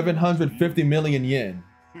for 750 million yen.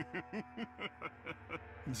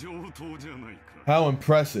 How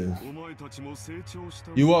impressive.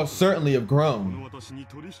 You all certainly have grown.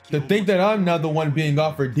 To think that I'm now the one being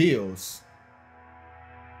offered deals.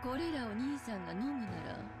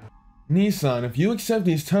 Nissan, if you accept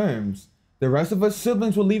these terms, the rest of us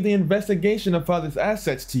siblings will leave the investigation of father's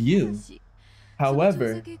assets to you.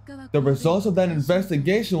 However, the results of that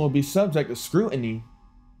investigation will be subject to scrutiny.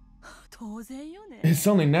 It's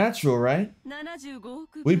only natural, right?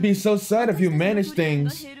 We'd be so sad if you managed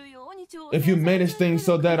things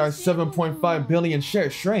so that our 7.5 billion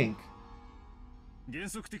shares shrank.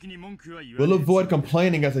 We'll avoid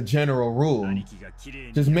complaining as a general rule.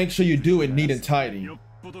 Just make sure you do it neat and tidy.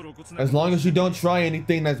 As long as you don't try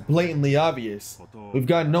anything that's blatantly obvious, we've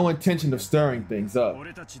got no intention of stirring things up.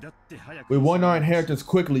 We want our inheritance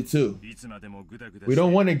quickly too. We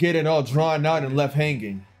don't want to get it all drawn out and left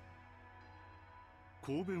hanging.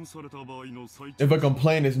 If a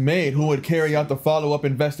complaint is made, who would carry out the follow-up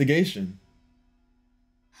investigation?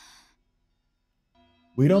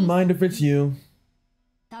 We don't mind if it's you.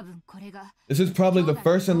 This is probably the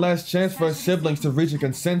first and last chance for our siblings to reach a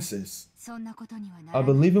consensus. I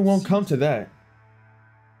believe it won't come to that.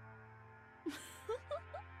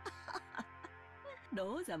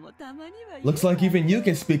 Looks like even you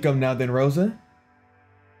can speak up now then, Rosa.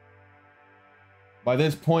 By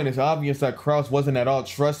this point, it's obvious that Krauss wasn't at all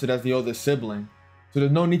trusted as the oldest sibling, so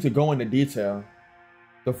there's no need to go into detail.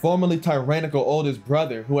 The formerly tyrannical oldest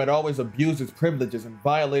brother, who had always abused his privileges and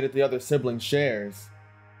violated the other siblings' shares.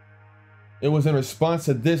 It was in response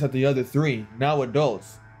to this that the other three, now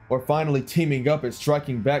adults, were finally teaming up and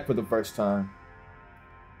striking back for the first time.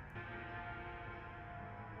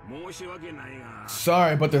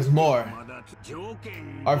 Sorry, but there's more.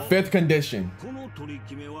 Our fifth condition.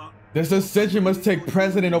 This decision must take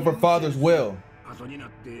precedent over father's will.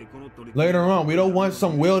 Later on, we don't want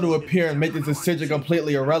some will to appear and make this decision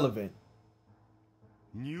completely irrelevant.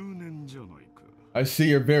 I see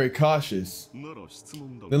you're very cautious.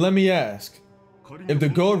 Then let me ask, if the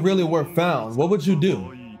gold really were found, what would you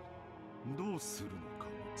do?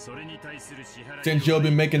 Since you'll be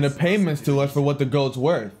making the payments to us for what the gold's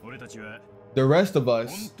worth, the rest of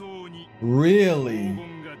us really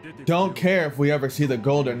don't care if we ever see the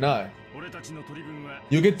gold or not.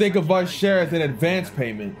 You can think of our share as an advance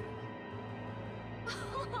payment.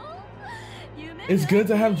 It's good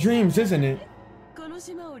to have dreams, isn't it?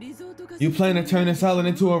 You plan to turn this island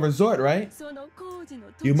into a resort, right?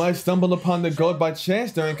 You might stumble upon the gold by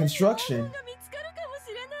chance during construction.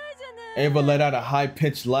 Ava let out a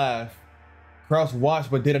high-pitched laugh. Krauss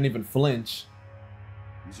watched but didn't even flinch.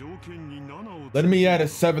 Let me add a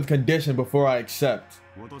 7th condition before I accept.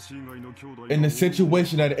 In the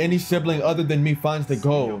situation that any sibling other than me finds the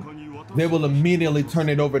gold, they will immediately turn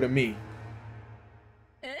it over to me.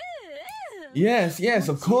 Yes, yes,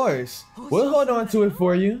 of course. We'll hold on to it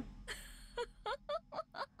for you.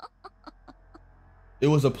 It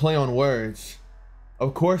was a play on words.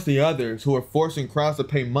 Of course, the others, who were forcing Krauss to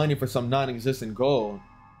pay money for some non-existent gold,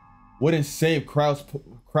 wouldn't save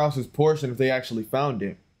Krauss's portion if they actually found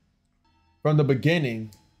it. From the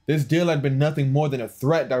beginning, this deal had been nothing more than a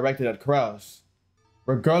threat directed at Krauss.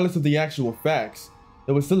 Regardless of the actual facts,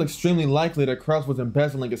 it was still extremely likely that Krauss was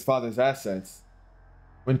embezzling his father's assets.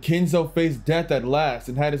 When KenZerk faced death at last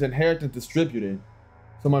and had his inheritance distributed,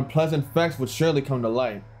 some unpleasant facts would surely come to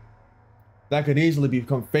light. That could easily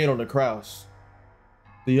become fatal to Krauss.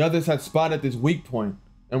 The others had spotted this weak point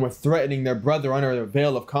and were threatening their brother under a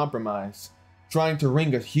veil of compromise, trying to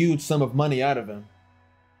wring a huge sum of money out of him.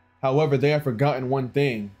 However, they had forgotten one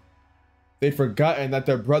thing. They'd forgotten that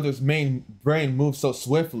their brother's main brain moved so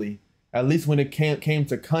swiftly, at least when it came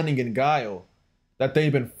to cunning and guile, that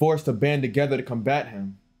they'd been forced to band together to combat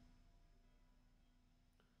him.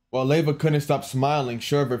 While Eva couldn't stop smiling,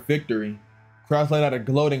 sure of her victory, Krauss let out a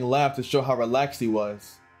gloating laugh to show how relaxed he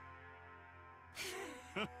was.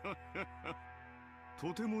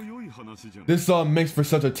 This all makes for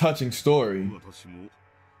such a touching story.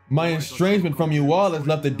 My estrangement from you all has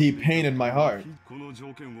left a deep pain in my heart.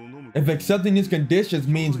 If accepting these conditions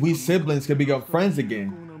means we siblings can become friends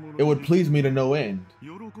again, it would please me to no end.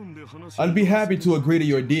 I'd be happy to agree to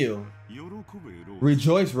your deal.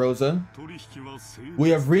 Rejoice, Rosa. We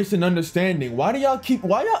have reached an understanding. Why y'all keep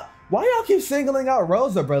singling out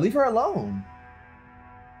Rosa, bro? Leave her alone.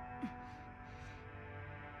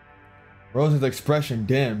 Rosa's expression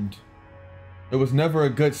dimmed. It was never a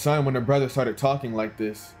good sign when her brother started talking like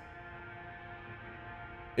this.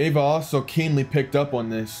 Eva also keenly picked up on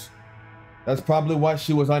this. That's probably why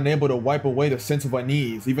she was unable to wipe away the sense of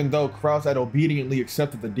unease, even though Krauss had obediently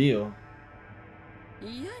accepted the deal.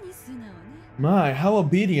 My, how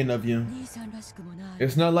obedient of you.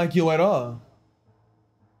 It's not like you at all.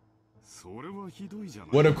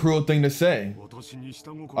 What a cruel thing to say.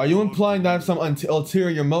 Are you implying that I have some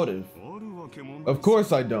ulterior motive? Of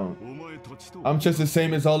course I don't. I'm just the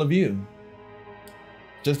same as all of you.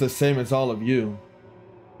 Just the same as all of you.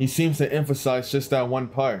 He seems to emphasize just that one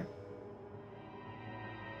part.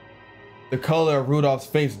 The color of Rudolph's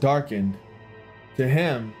face darkened. To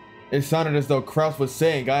him, it sounded as though Krauss was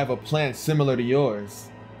saying, I have a plan similar to yours.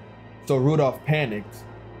 So Rudolph panicked.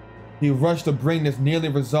 He rushed to bring this nearly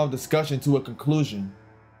resolved discussion to a conclusion.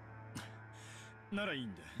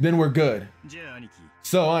 Then we're good.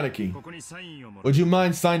 So, Aniki, would you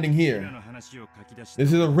mind signing here?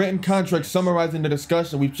 This is a written contract summarizing the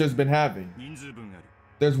discussion we've just been having.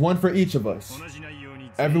 There's one for each of us.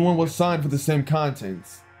 Everyone will sign for the same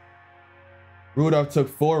contents. Rudolph took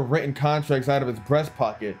 4 written contracts out of his breast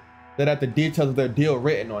pocket that had the details of their deal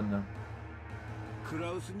written on them.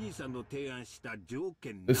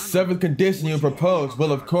 The 7th condition you proposed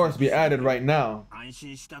will of course be added right now.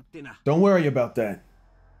 Don't worry about that.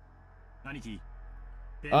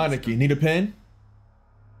 Aniki, need a pen?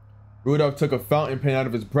 Rudolph took a fountain pen out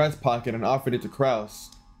of his breast pocket and offered it to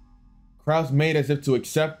Krauss. Krauss made as if to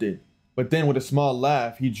accept it, but then with a small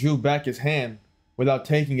laugh, he drew back his hand without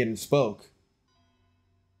taking it and spoke.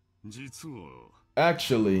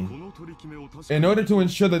 Actually, in order to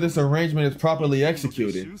ensure that this arrangement is properly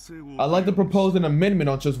executed, I'd like to propose an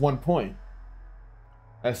amendment on just one point.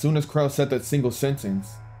 As soon as Krauss said that single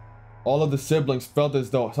sentence, all of the siblings felt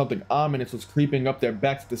as though something ominous was creeping up their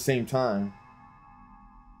backs at the same time.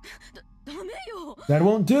 That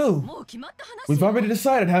won't do. We've already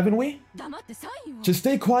decided, haven't we? Just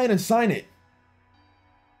stay quiet and sign it.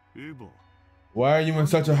 Why are you in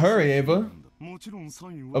such a hurry, Eva?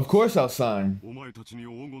 Of course I'll sign.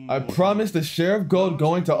 I promise the share of gold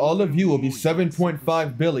going to all of you will be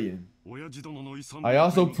 7.5 billion. I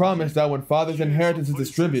also promise that when father's inheritance is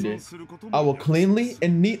distributed, I will cleanly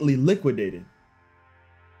and neatly liquidate it.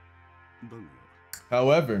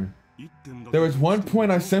 However, there is one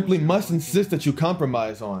point I simply must insist that you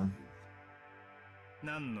compromise on.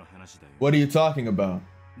 What are you talking about?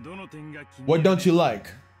 What don't you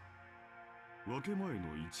like?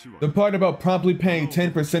 The part about promptly paying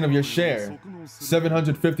 10% of your share,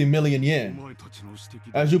 750 million yen.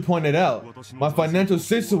 As you pointed out, my financial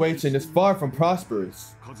situation is far from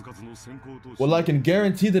prosperous. While I can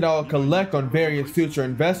guarantee that I will collect on various future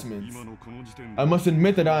investments, I must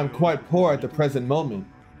admit that I am quite poor at the present moment.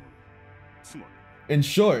 In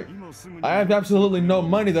short, I have absolutely no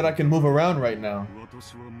money that I can move around right now.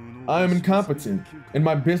 I am incompetent, and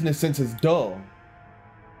my business sense is dull.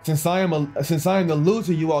 Since I am the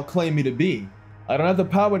loser you all claim me to be, I don't have the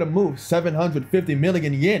power to move 750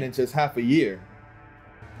 million yen in just half a year.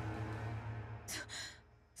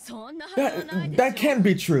 That can't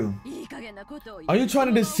be true. Are you trying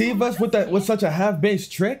to deceive us with such a half-baked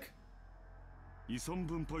trick?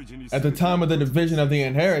 At the time of the division of the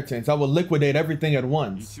inheritance, I will liquidate everything at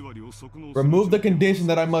once. Remove the condition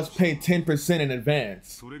that I must pay 10% in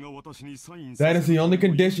advance. That is the only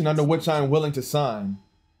condition under which I am willing to sign.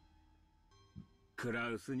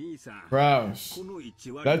 Krauss,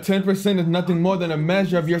 that 10% is nothing more than a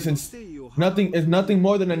measure of your nothing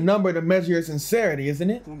more than a number to measure your sincerity, isn't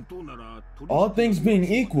it? All things being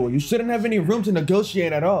equal, you shouldn't have any room to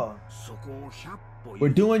negotiate at all. We're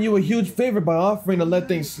doing you a huge favor by offering to let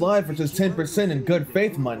things slide for just 10% in good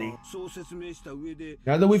faith money.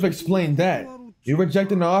 Now that we've explained that, you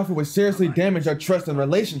rejecting our offer would seriously damage our trust and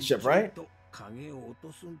relationship, right?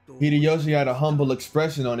 Hideyoshi had a humble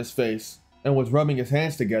expression on his face and was rubbing his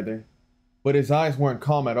hands together, but his eyes weren't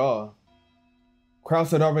calm at all. Krauss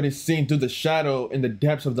had already seen through the shadow in the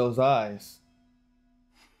depths of those eyes.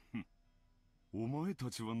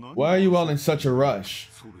 Why are you all in such a rush?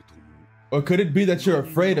 Or could it be that you're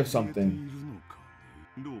afraid of something?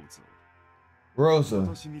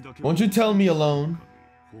 Rosa, won't you tell me alone?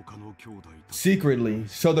 Secretly,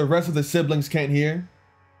 so the rest of the siblings can't hear?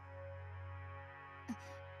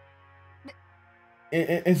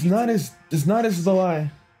 It's not as though I...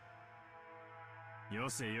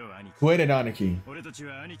 Wait it, Aniki.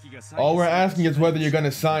 All we're asking is whether you're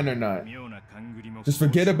gonna sign or not. Just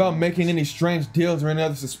forget about making any strange deals or any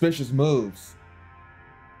other suspicious moves.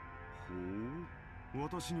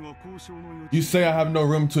 You say I have no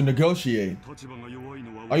room to negotiate.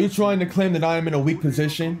 Are you trying to claim that I am in a weak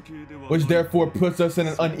position, which therefore puts us in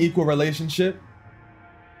an unequal relationship?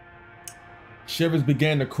 Shivers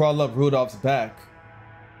began to crawl up Rudolph's back.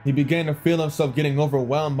 He began to feel himself getting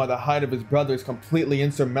overwhelmed by the height of his brother's completely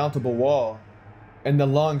insurmountable wall, and the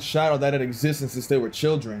long shadow that had existed since they were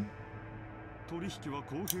children.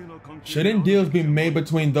 Shouldn't deals be made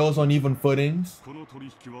between those on even footings?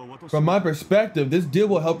 From my perspective, this deal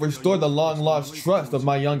will help restore the long-lost trust of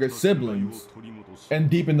my younger siblings, and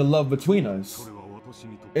deepen the love between us.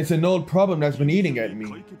 It's an old problem that's been eating at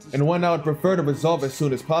me, and one I would prefer to resolve as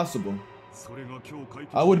soon as possible.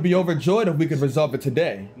 I would be overjoyed if we could resolve it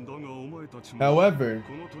today. However,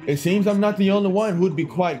 it seems I'm not the only one who'd be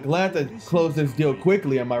quite glad to close this deal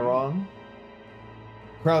quickly, am I wrong?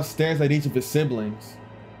 Krauss stares at each of his siblings.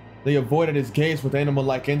 They avoided his gaze with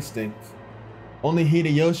animal-like instinct. Only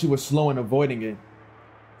Hideyoshi was slow in avoiding it,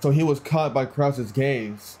 so he was caught by Krauss's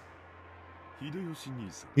gaze.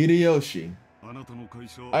 Hideyoshi,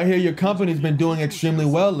 I hear your company's been doing extremely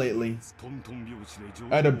well lately.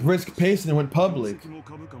 At a brisk pace and went public,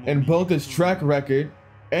 and both its track record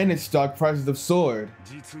and its stock prices have soared.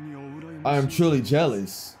 I am truly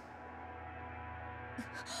jealous.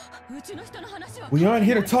 We aren't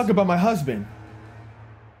here to talk about my husband.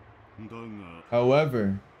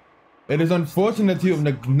 However, it is unfortunate that you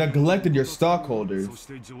have neglected your stockholders.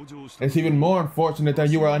 It's even more unfortunate that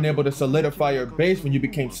you were unable to solidify your base when you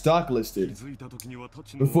became stock listed.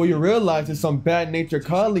 Before you realized that some bad-natured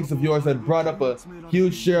colleagues of yours had brought up a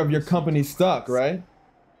huge share of your company's stock, right?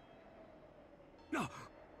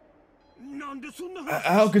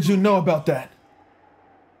 How could you know about that?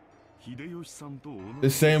 The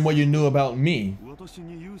same way you knew about me.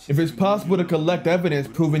 If it's possible to collect evidence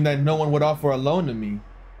proving that no one would offer a loan to me,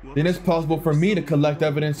 then it's possible for me to collect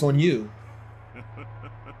evidence on you.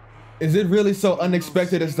 Is it really so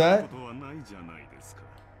unexpected as that?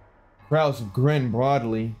 Krauss grinned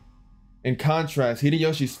broadly. In contrast,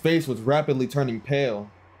 Hideyoshi's face was rapidly turning pale.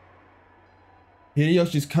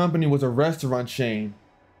 Hideyoshi's company was a restaurant chain,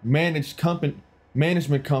 management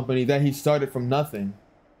company that he started from nothing.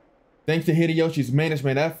 Thanks to Hideyoshi's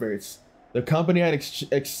management efforts, the company had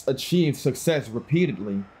achieved success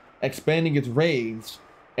repeatedly, expanding its range,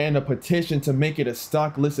 and a petition to make it a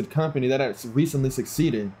stock-listed company that has recently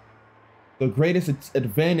succeeded. The greatest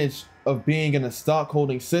advantage of being in a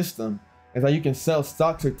stock-holding system is that you can sell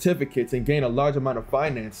stock certificates and gain a large amount of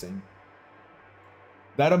financing.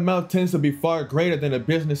 That amount tends to be far greater than a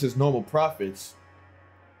business's normal profits.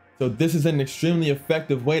 So this is an extremely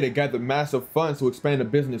effective way to gather massive funds to expand the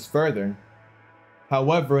business further.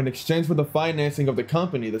 However, in exchange for the financing of the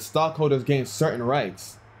company, the stockholders gain certain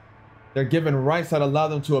rights. They're given rights that allow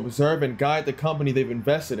them to observe and guide the company they've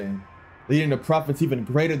invested in, leading to profits even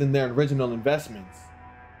greater than their original investments.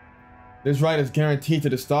 This right is guaranteed to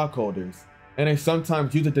the stockholders, and they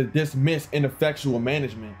sometimes use it to dismiss ineffectual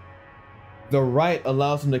management. The right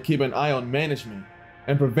allows them to keep an eye on management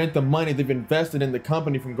and prevent the money they've invested in the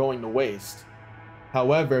company from going to waste.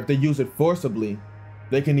 However, if they use it forcibly,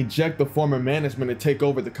 they can eject the former management and take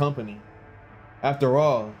over the company. After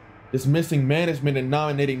all, dismissing management and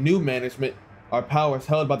nominating new management are powers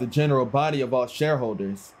held by the general body of all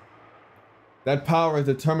shareholders. That power is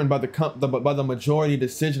determined by the majority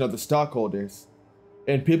decision of the stockholders,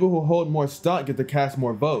 and people who hold more stock get to cast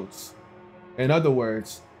more votes. In other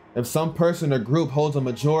words, if some person or group holds a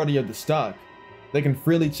majority of the stock, they can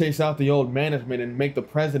freely chase out the old management and make the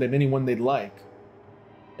president anyone they'd like.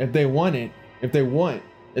 If they want,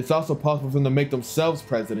 it's also possible for them to make themselves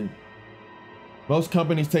president. Most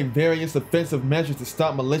companies take various offensive measures to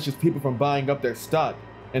stop malicious people from buying up their stock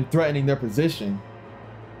and threatening their position,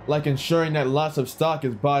 like ensuring that lots of stock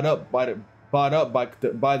is bought up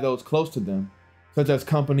by those close to them, such as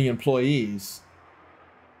company employees.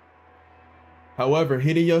 However,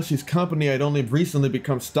 Hideyoshi's company had only recently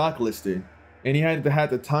become stock listed, and he hadn't had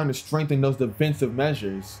the time to strengthen those defensive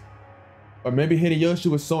measures. Or maybe Hideyoshi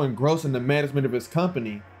was so engrossed in the management of his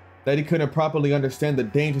company that he couldn't properly understand the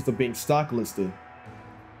dangers of being stock listed.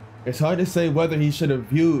 It's hard to say whether he should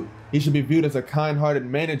be viewed as a kind-hearted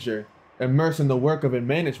manager immersed in the work of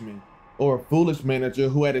management, or a foolish manager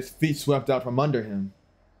who had his feet swept out from under him.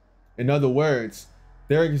 In other words,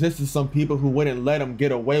 there existed some people who wouldn't let him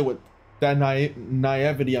get away with that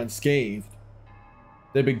naivety unscathed.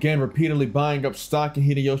 They began repeatedly buying up stock in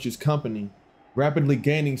Hideyoshi's company, rapidly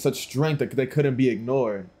gaining such strength that they couldn't be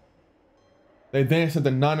ignored. They then sent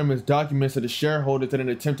anonymous documents to the shareholders in an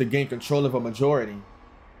attempt to gain control of a majority.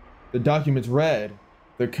 The documents read,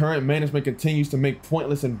 "The current management continues to make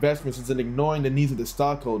pointless investments and ignoring the needs of the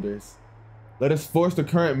stockholders. Let us force the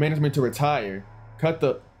current management to retire.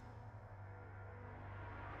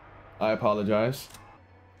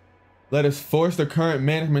 Let us force the current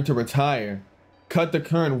management to retire. Cut the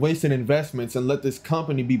current wasted investments and let this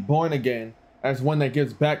company be born again as one that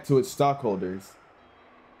gives back to its stockholders."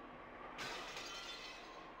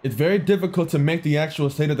 It's very difficult to make the actual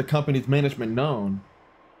state of the company's management known.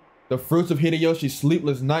 The fruits of Hideyoshi's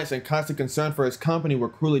sleepless nights and constant concern for his company were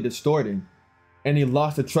cruelly distorted, and he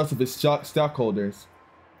lost the trust of his stockholders.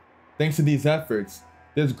 Thanks to these efforts,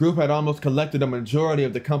 this group had almost collected a majority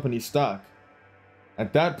of the company's stock.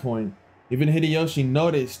 At that point, even Hideyoshi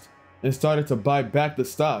noticed and started to buy back the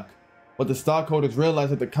stock, but the stockholders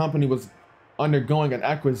realized that the company was undergoing an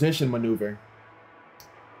acquisition maneuver,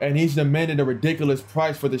 and each demanded a ridiculous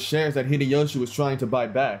price for the shares that Hideyoshi was trying to buy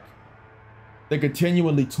back. They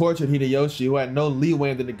continually tortured Hideyoshi, who had no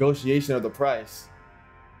leeway in the negotiation of the price.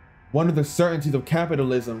 One of the certainties of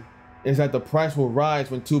capitalism is that the price will rise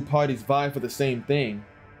when two parties vie for the same thing.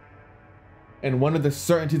 And one of the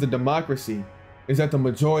certainties of democracy is that the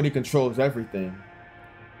majority controls everything.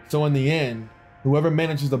 So in the end, whoever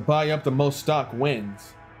manages to buy up the most stock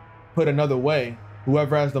wins. Put another way,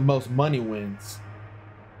 whoever has the most money wins.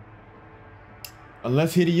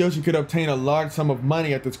 Unless Hideyoshi could obtain a large sum of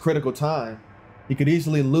money at this critical time, he could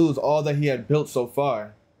easily lose all that he had built so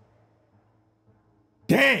far.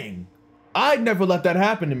 Dang! I'd never let that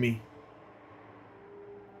happen to me.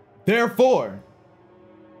 Therefore,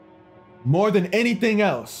 more than anything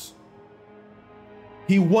else,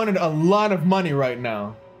 he wanted a lot of money right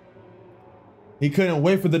now. He couldn't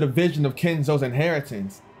wait for the division of Kenzo's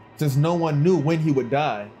inheritance, since no one knew when he would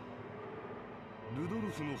die.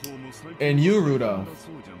 And you, Rudolph,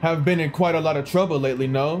 have been in quite a lot of trouble lately,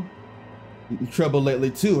 no? Trouble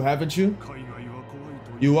lately too, haven't you?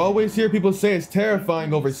 You always hear people say it's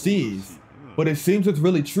terrifying overseas, but it seems it's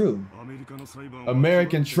really true.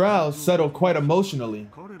 American trials settle quite emotionally.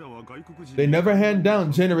 They never hand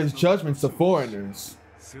down generous judgments to foreigners.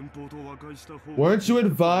 Weren't you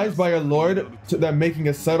advised by your lord that making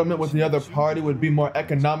a settlement with the other party would be more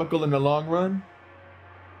economical in the long run?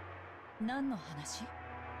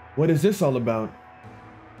 What is this all about?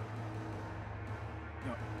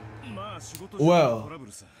 Well,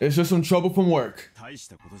 it's just some trouble from work.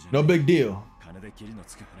 No big deal.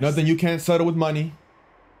 Nothing you can't settle with money.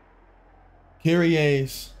 Kyrie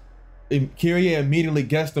immediately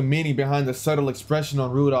guessed the meaning behind the subtle expression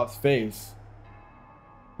on Rudolph's face.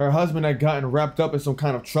 Her husband had gotten wrapped up in some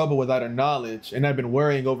kind of trouble without her knowledge and had been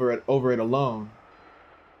worrying over it alone.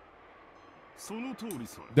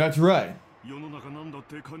 That's right.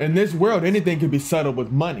 In this world, anything can be settled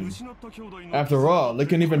with money. After all, they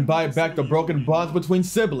can even buy back the broken bonds between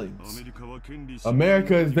siblings.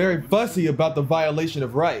 America is very fussy about the violation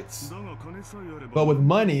of rights. But with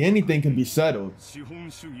money, anything can be settled.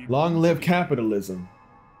 Long live capitalism.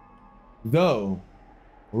 Though,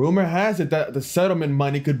 Rumor has it that the settlement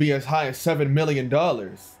money could be as high as $7 million.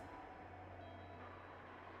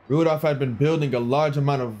 Rudolph had been building a large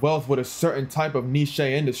amount of wealth with a certain type of niche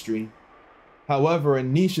industry. However, a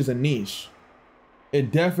niche is a niche.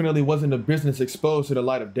 It definitely wasn't a business exposed to the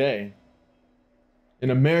light of day. An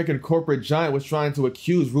American corporate giant was trying to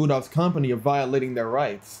accuse Rudolph's company of violating their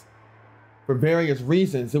rights. For various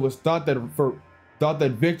reasons, it was thought that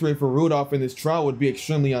victory for Rudolph in this trial would be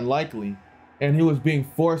extremely unlikely, and he was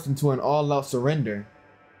being forced into an all-out surrender.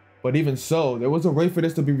 But even so, there was a way for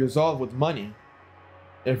this to be resolved with money.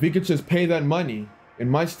 If he could just pay that money, it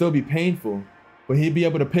might still be painful, but he'd be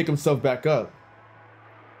able to pick himself back up.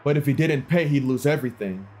 But if he didn't pay, he'd lose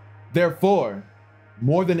everything. Therefore,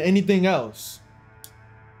 more than anything else,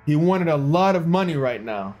 he wanted a lot of money right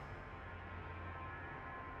now.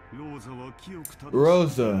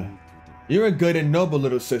 Rosa, you're a good and noble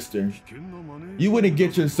little sister. You wouldn't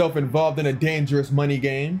get yourself involved in a dangerous money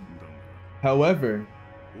game. However,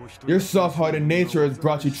 your soft-hearted nature has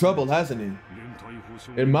brought you trouble, hasn't it?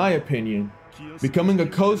 In my opinion, becoming a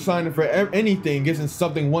co-signer for anything isn't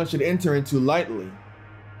something one should enter into lightly.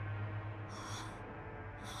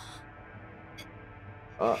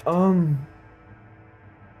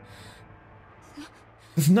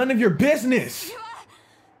 It's none of your business!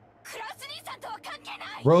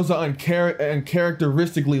 Rosa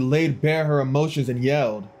uncharacteristically laid bare her emotions and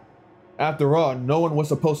yelled. After all, no one was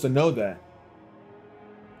supposed to know that.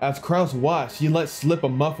 As Krauss watched, he let slip a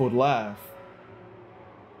muffled laugh.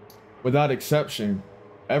 Without exception,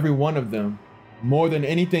 every one of them, more than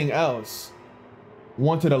anything else,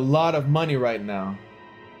 wanted a lot of money right now.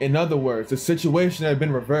 In other words, the situation had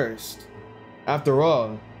been reversed. After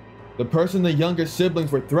all, the person the younger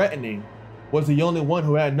siblings were threatening was the only one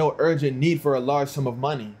who had no urgent need for a large sum of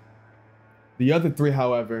money. The other three,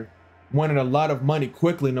 however, wanted a lot of money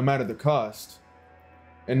quickly no matter the cost.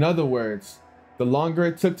 In other words, the longer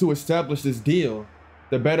it took to establish this deal,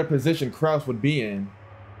 the better position Krauss would be in.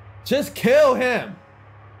 Just kill him!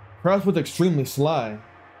 Krauss was extremely sly.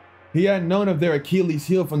 He had known of their Achilles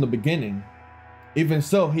heel from the beginning. Even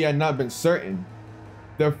so, he had not been certain.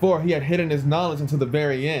 Therefore, he had hidden his knowledge until the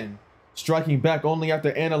very end, striking back only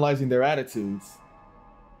after analyzing their attitudes.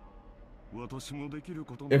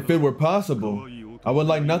 If it were possible, I would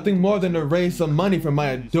like nothing more than to raise some money for my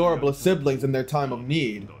adorable siblings in their time of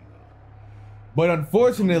need. But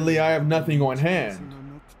unfortunately, I have nothing on hand.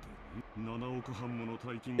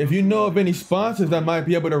 If you know of any sponsors that might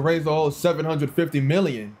be able to raise the whole 750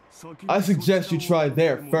 million, I suggest you try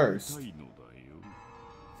there first.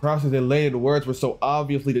 Krauss's elated words were so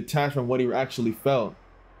obviously detached from what he actually felt.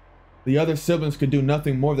 The other siblings could do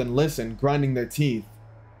nothing more than listen, grinding their teeth.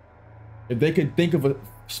 If they could think of a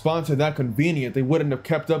sponsor that convenient, they wouldn't have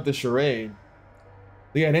kept up the charade.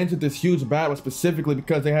 They had entered this huge battle specifically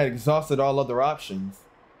because they had exhausted all other options.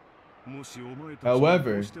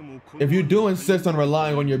 However, if you do insist on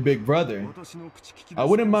relying on your big brother, I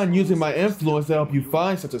wouldn't mind using my influence to help you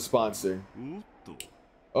find such a sponsor.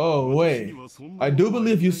 Oh wait, I do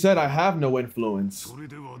believe you said I have no influence.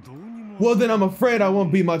 Well then I'm afraid I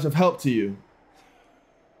won't be much of help to you.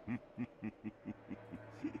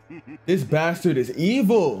 This bastard is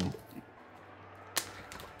evil.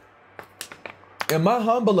 In my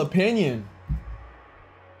humble opinion,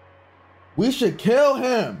 we should kill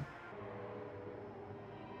him.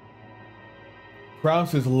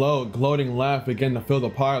 Krauss's low, gloating laugh began to fill the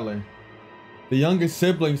parlor. The younger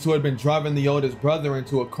siblings, who had been driving the oldest brother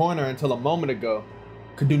into a corner until a moment ago,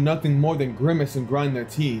 could do nothing more than grimace and grind their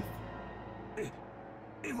teeth.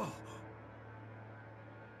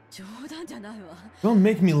 Don't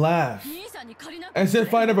make me laugh. As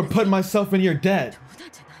if I'd ever put myself in your debt.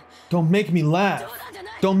 Don't make me laugh.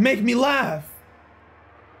 Don't make me laugh.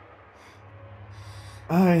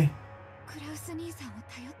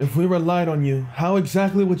 If we relied on you, how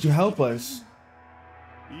exactly would you help us?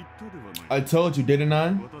 I told you, didn't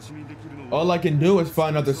I? All I can do is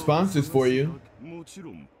find other sponsors for you.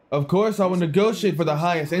 Of course, I will negotiate for the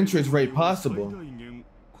highest interest rate possible.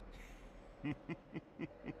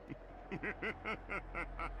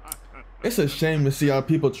 It's a shame to see how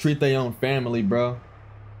people treat their own family, bro.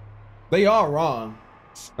 They are wrong.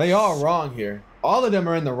 They are wrong here. All of them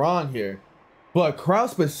are in the wrong here. But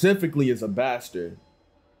Krauss specifically is a bastard.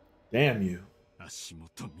 Damn you.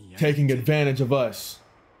 Taking advantage of us.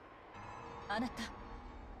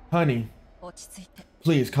 Honey,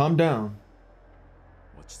 please calm down.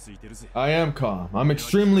 I am calm. I'm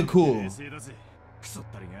extremely cool.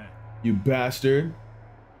 You bastard.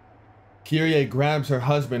 Kyrie grabs her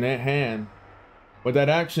husband's hand, but that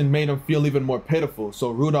action made him feel even more pitiful,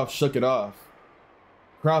 so Rudolph shook it off.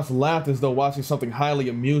 Krauss laughed as though watching something highly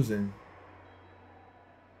amusing.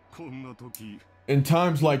 In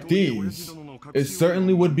times like these, it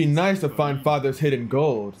certainly would be nice to find Father's hidden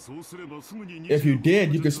gold. If you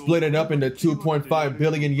did, you could split it up into 2.5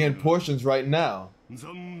 billion yen portions right now.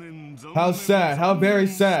 How sad, how very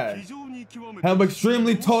sad. How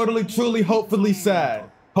extremely, totally, truly, hopefully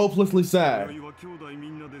sad. Hopelessly sad.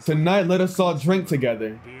 Tonight, let us all drink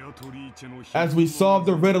together as we solve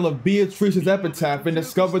the riddle of Beatrice's epitaph and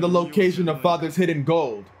discover the location of Father's hidden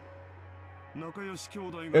gold.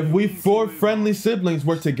 If we 4 friendly siblings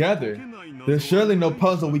were together, there's surely no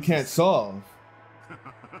puzzle we can't solve.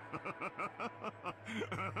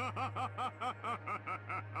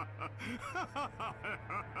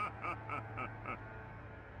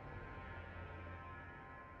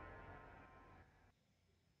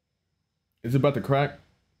 Is it about to crack?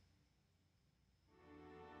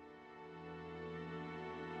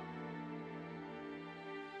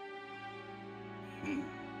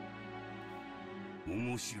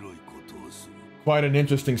 Quite an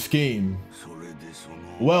interesting scheme.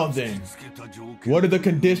 Well then, what are the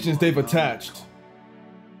conditions they've attached?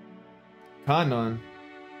 Kanon.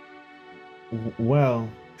 Well,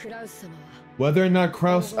 whether or not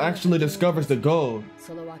Krauss actually discovers the gold,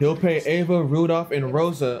 he'll pay Ava, Rudolph, and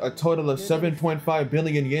Rosa a total of 7.5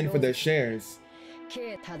 billion yen for their shares.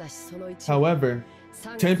 However,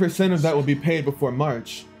 10% of that will be paid before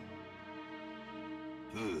March.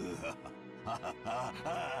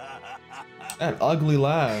 That ugly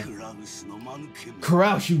laugh.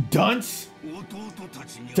 Krauss, you dunce!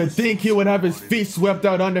 To think he would have his feet swept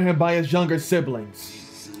out under him by his younger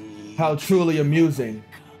siblings. How truly amusing.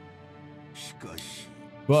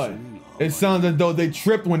 But it sounds as though they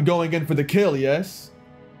tripped when going in for the kill, yes?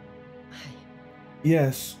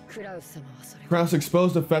 Yes. Krauss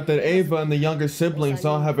exposed the fact that Ava and the younger siblings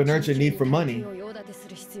all have an urgent need for money.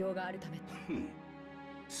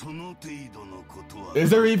 Is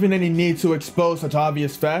there even any need to expose such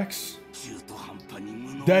obvious facts?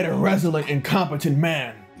 That irresolute, incompetent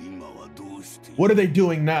man. What are they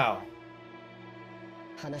doing now?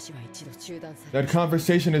 That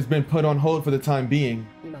conversation has been put on hold for the time being.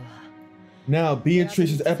 Now,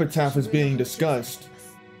 Beatrice's epitaph is being discussed.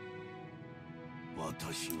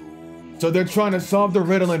 So they're trying to solve the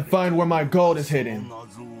riddle and find where my gold is hidden.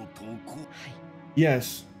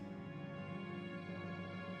 Yes.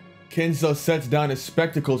 Kenzo sets down his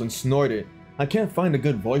spectacles and snorted. I can't find a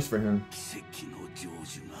good voice for him.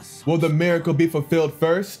 Will the miracle be fulfilled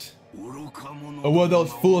first? Or will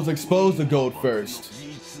those fools expose the gold first?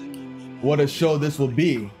 What a show this will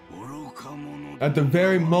be. At the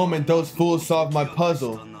very moment those fools solve my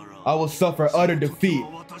puzzle, I will suffer utter defeat.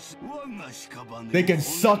 They can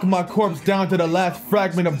suck my corpse down to the last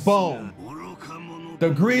fragment of bone.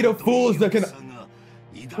 The greed of fools that can...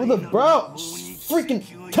 Well, the bro, freaking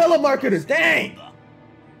telemarketers, dang!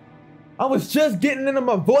 I was just getting into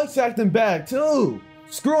my voice acting bag too,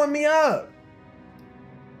 screwing me up.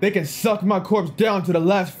 They can suck my corpse down to the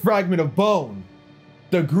last fragment of bone.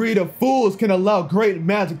 The greed of fools can allow great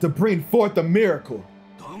magic to bring forth a miracle.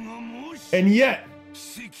 And yet,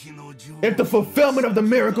 if the fulfillment of the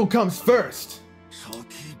miracle comes first,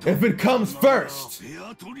 if it comes first,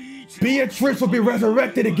 Beatrice will be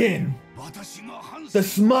resurrected again. The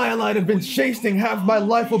smile I'd have been chasing half my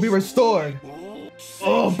life will be restored.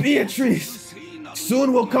 Oh, Beatrice,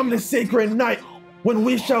 soon will come the sacred night when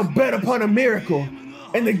we shall bet upon a miracle,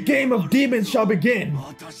 and the game of demons shall begin.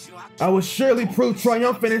 I will surely prove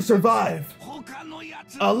triumphant and survive.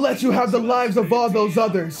 I'll let you have the lives of all those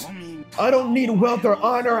others. I don't need wealth or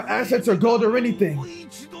honor or assets or gold or anything.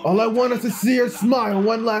 All I want is to see her smile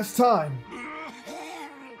one last time.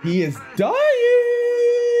 He is dying!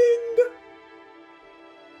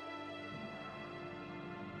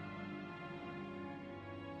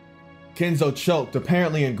 Kenzo choked,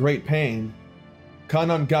 apparently in great pain.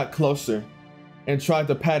 Kanon got closer and tried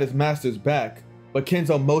to pat his master's back, but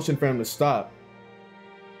Kenzo motioned for him to stop.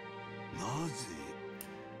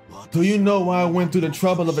 Do you know why I went through the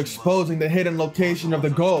trouble of exposing the hidden location of the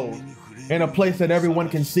gold in a place that everyone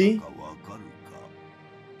can see?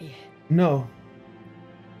 No.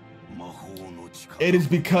 It is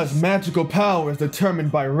because magical power is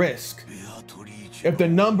determined by risk. If the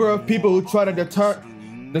number of people who try to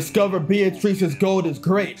discover Beatrice's gold is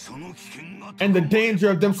great, and the danger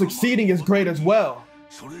of them succeeding is great as well,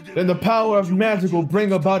 then the power of magic will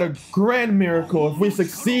bring about a grand miracle if we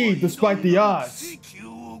succeed despite the odds.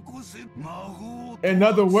 In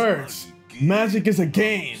other words, magic is a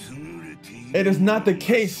game. It is not the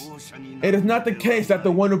case that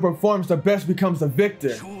the one who performs the best becomes the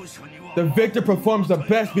victor. The victor performs the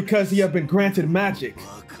best because he has been granted magic.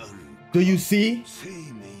 Do you see?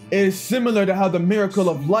 It is similar to how the miracle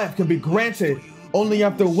of life can be granted only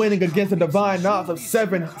after winning against the divine odds of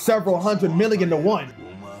several hundred million to 1.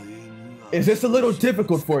 Is this a little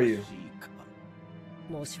difficult for you?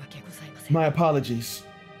 My apologies.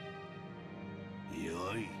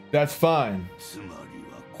 That's fine.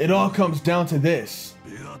 It all comes down to this.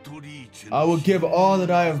 I will give all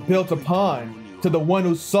that I have built upon to the one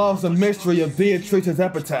who solves the mystery of Beatrice's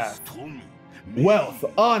epitaph. Wealth,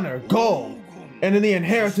 honor, gold, and in the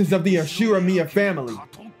inheritance of the Ashuramiya family.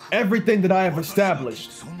 Everything that I have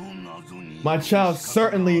established. My children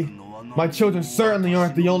certainly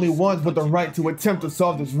aren't the only ones with the right to attempt to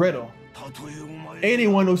solve this riddle.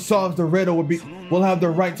 Anyone who solves the riddle will have the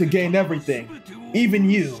right to gain everything, even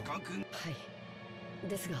you.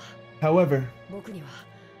 However,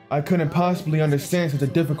 I couldn't possibly understand such a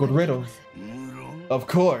difficult riddle. Of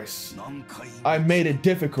course, I made it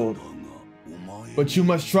difficult, but you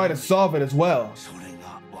must try to solve it as well.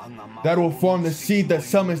 That will form the seed that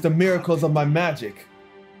summons the miracles of my magic.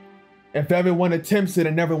 If everyone attempts it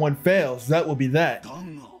and everyone fails, that will be that.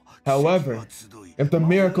 However, if the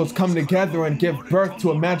miracles come together and give birth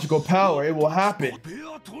to a magical power, it will happen.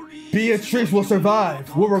 Beatrice will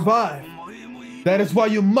survive, will revive. That is why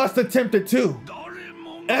you must attempt it too.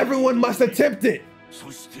 Everyone must attempt it.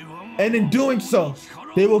 And in doing so,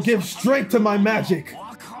 they will give strength to my magic.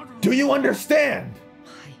 Do you understand?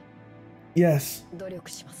 Yes,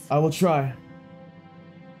 I will try.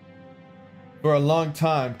 For a long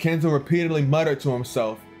time, Kenzo repeatedly muttered to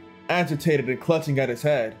himself, agitated and clutching at his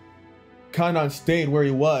head. Kannon stayed where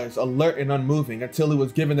he was, alert and unmoving, until he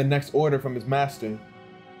was given the next order from his master.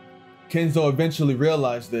 Kenzo eventually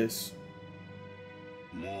realized this.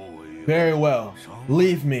 Very well,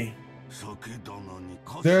 leave me.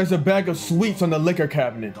 There is a bag of sweets on the liquor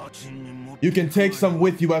cabinet. You can take some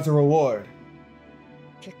with you as a reward.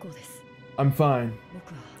 I'm fine.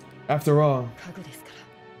 After all,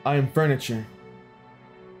 I am furniture.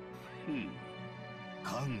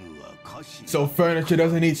 So furniture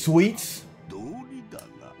doesn't eat sweets?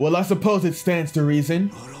 Well, I suppose it stands to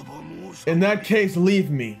reason. In that case, leave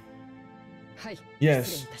me.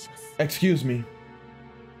 Yes, excuse me.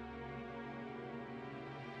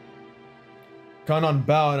 Kannon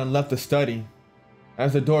bowed and left the study.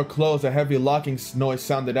 As the door closed, a heavy locking noise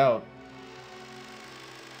sounded out.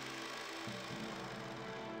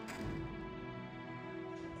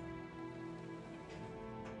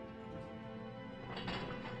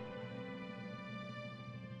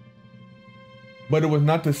 But it was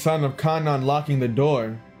not the sound of Kannon locking the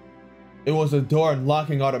door. It was the door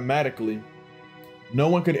locking automatically. No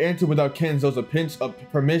one could enter without Kenzo's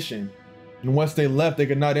permission, and once they left, they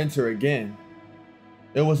could not enter again.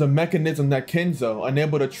 It was a mechanism that Kenzo,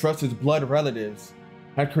 unable to trust his blood relatives,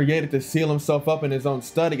 had created to seal himself up in his own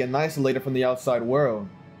study and isolated from the outside world.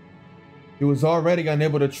 He was already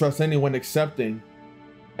unable to trust anyone excepting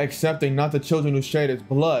not the children who shared his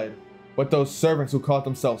blood, but those servants who called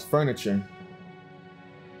themselves furniture.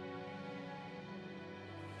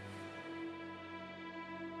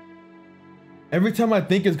 Every time I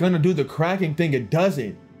think it's gonna do the cracking thing, it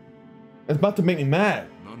doesn't. It's about to make me mad.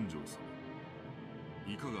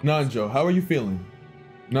 Nanjo, how are you feeling?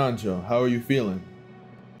 Nanjo, how are you feeling?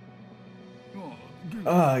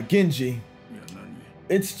 Genji.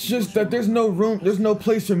 It's just that there's no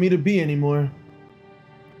place for me to be anymore.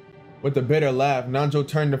 With a bitter laugh, Nanjo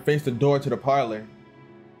turned to face the door to the parlor.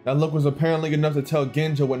 That look was apparently enough to tell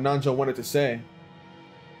Genji what Nanjo wanted to say.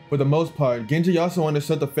 For the most part, Genji also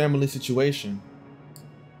understood the family situation.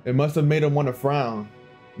 It must have made him want to frown,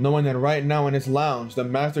 knowing that right now in his lounge, the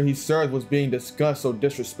master he served was being discussed so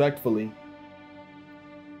disrespectfully.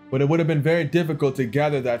 But it would have been very difficult to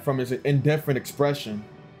gather that from his indifferent expression.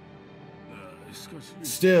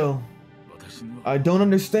 Still, I don't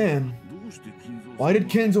understand. Why did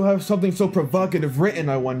Kenzo have something so provocative written,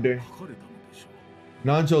 I wonder?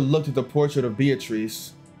 Nanjo looked at the portrait of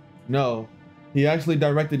Beatrice. No, he actually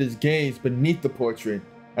directed his gaze beneath the portrait,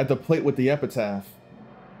 at the plate with the epitaph.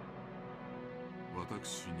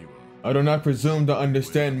 I do not presume to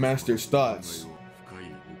understand Master's thoughts.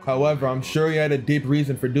 However, I'm sure he had a deep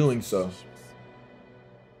reason for doing so.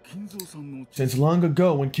 Since long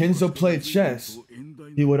ago, when Kenzo played chess,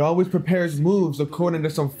 he would always prepare his moves according to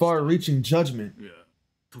some far-reaching judgment.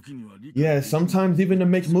 Yes, sometimes even to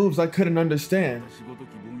make moves I couldn't understand.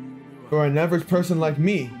 For an average person like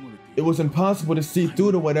me, it was impossible to see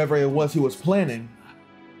through to whatever it was he was planning.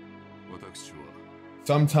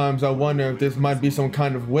 Sometimes I wonder if this might be some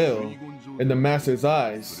kind of will in the master's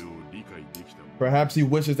eyes. Perhaps he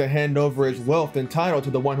wishes to hand over his wealth and title to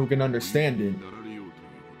the one who can understand it.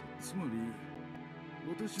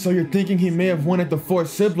 So you're thinking he may have wanted the 4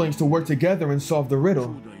 siblings to work together and solve the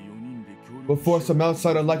riddle, before some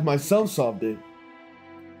outsider like myself solved it.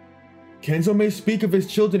 Kenzo may speak of his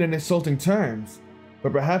children in insulting terms,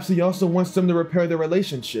 but perhaps he also wants them to repair their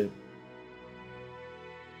relationship.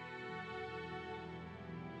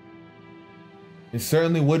 It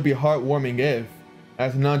certainly would be heartwarming if,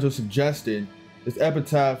 as Nanjo suggested, this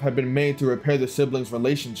epitaph had been made to repair the siblings'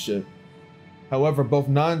 relationship. However, both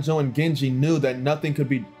Nanjo and Genji knew that nothing could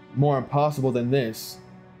be more impossible than this.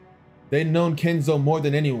 They'd known Kenzo more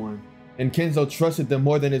than anyone, and Kenzo trusted them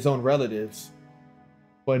more than his own relatives.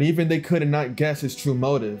 But even they could not guess his true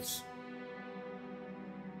motives.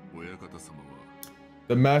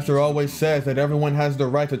 The master always says that everyone has the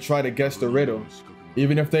right to try to guess the riddle,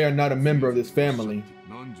 even if they are not a member of this family.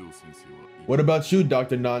 What about you,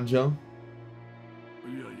 Dr. Nanjo?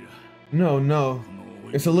 No.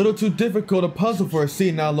 It's a little too difficult a puzzle for a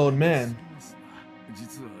senile old man.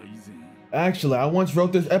 Actually, I once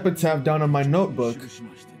wrote this epitaph down on my notebook.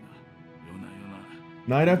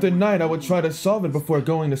 Night after night, I would try to solve it before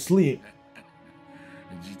going to sleep.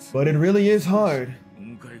 But it really is hard.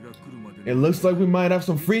 It looks like we might have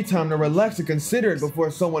some free time to relax and consider it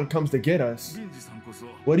before someone comes to get us.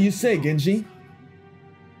 What do you say, Genji?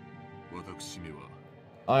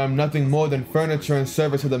 I am nothing more than furniture in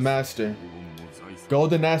service of the master.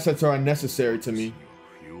 Golden assets are unnecessary to me.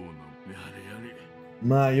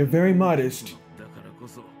 My, you're very modest.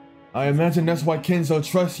 I imagine that's why Kenzo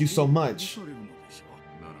trusts you so much.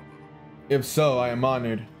 If so, I am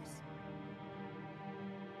honored.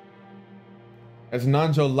 As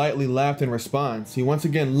Nanjo lightly laughed in response, he once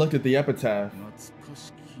again looked at the epitaph.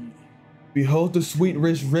 Behold the sweet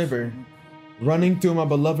rich river, running through my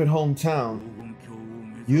beloved hometown.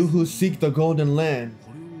 You who seek the golden land,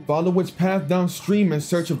 follow its path downstream in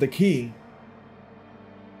search of the key.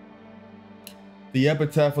 The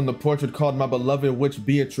epitaph on the portrait called My Beloved Witch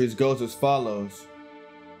Beatrice goes as follows.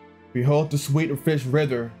 Behold the sweet fish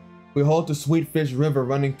river,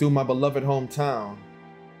 running through my beloved hometown.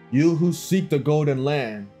 You who seek the golden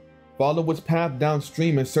land, follow its path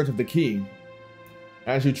downstream in search of the key.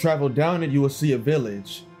 As you travel down it, you will see a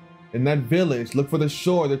village. In that village, look for the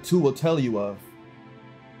shore the 2 will tell you of.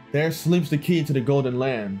 There sleeps the key to the golden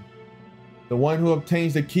land. The one who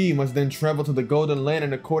obtains the key must then travel to the golden land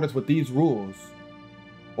in accordance with these rules.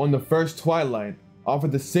 On the first twilight, offer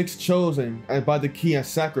the 6 chosen by the key as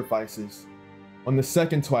sacrifices. On the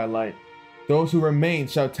second twilight, those who remain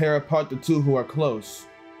shall tear apart the 2 who are close.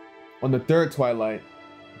 On the third twilight,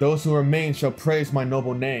 those who remain shall praise my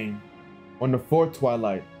noble name. On the fourth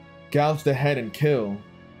twilight, gouge the head and kill.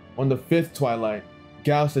 On the fifth twilight,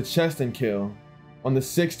 gouge the chest and kill. On the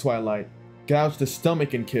sixth twilight, gouge the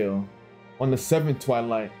stomach and kill. On the seventh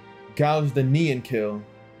twilight, gouge the knee and kill.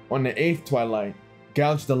 On the eighth twilight,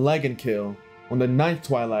 gouge the leg and kill. On the ninth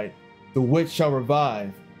twilight, the witch shall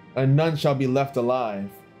revive, and none shall be left alive.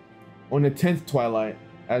 On the 10th twilight,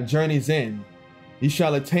 at journey's end, ye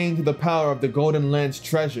shall attain to the power of the golden land's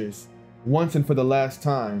treasures, once and for the last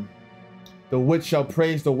time. The witch shall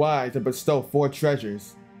praise the wise and bestow 4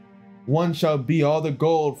 treasures. One shall be all the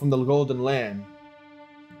gold from the golden land.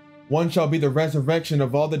 One shall be the resurrection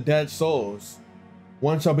of all the dead souls.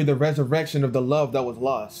 One shall be the resurrection of the love that was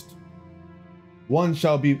lost. One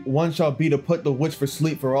shall be to put the witch for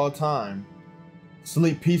sleep for all time.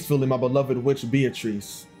 Sleep peacefully, my beloved witch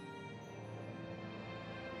Beatrice.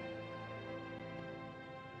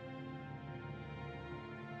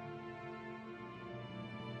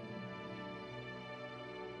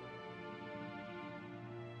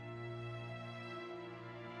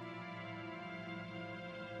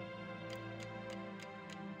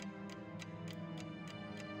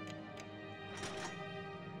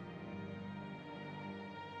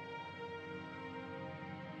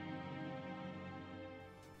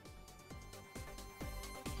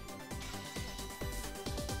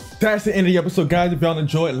 That's the end of the episode, guys. If y'all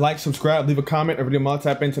enjoyed, like, subscribe, leave a comment, and video, I'll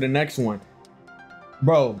tap into the next one.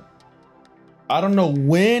 Bro, I don't know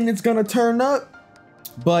when it's gonna turn up,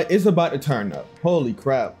 but it's about to turn up. Holy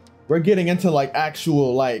crap. We're getting into like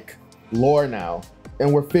actual like lore now,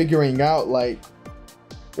 and we're figuring out like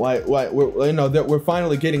we're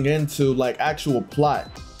finally getting into like actual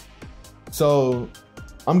plot. So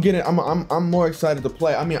I'm more excited to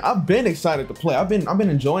play. I mean, I've been excited to play. I've been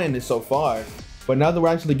enjoying this so far. But now that we're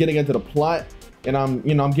actually getting into the plot, and I'm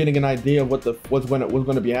getting an idea of what's going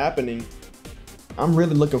to be happening, I'm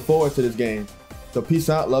really looking forward to this game. So peace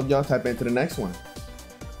out, love y'all, tap into the next one.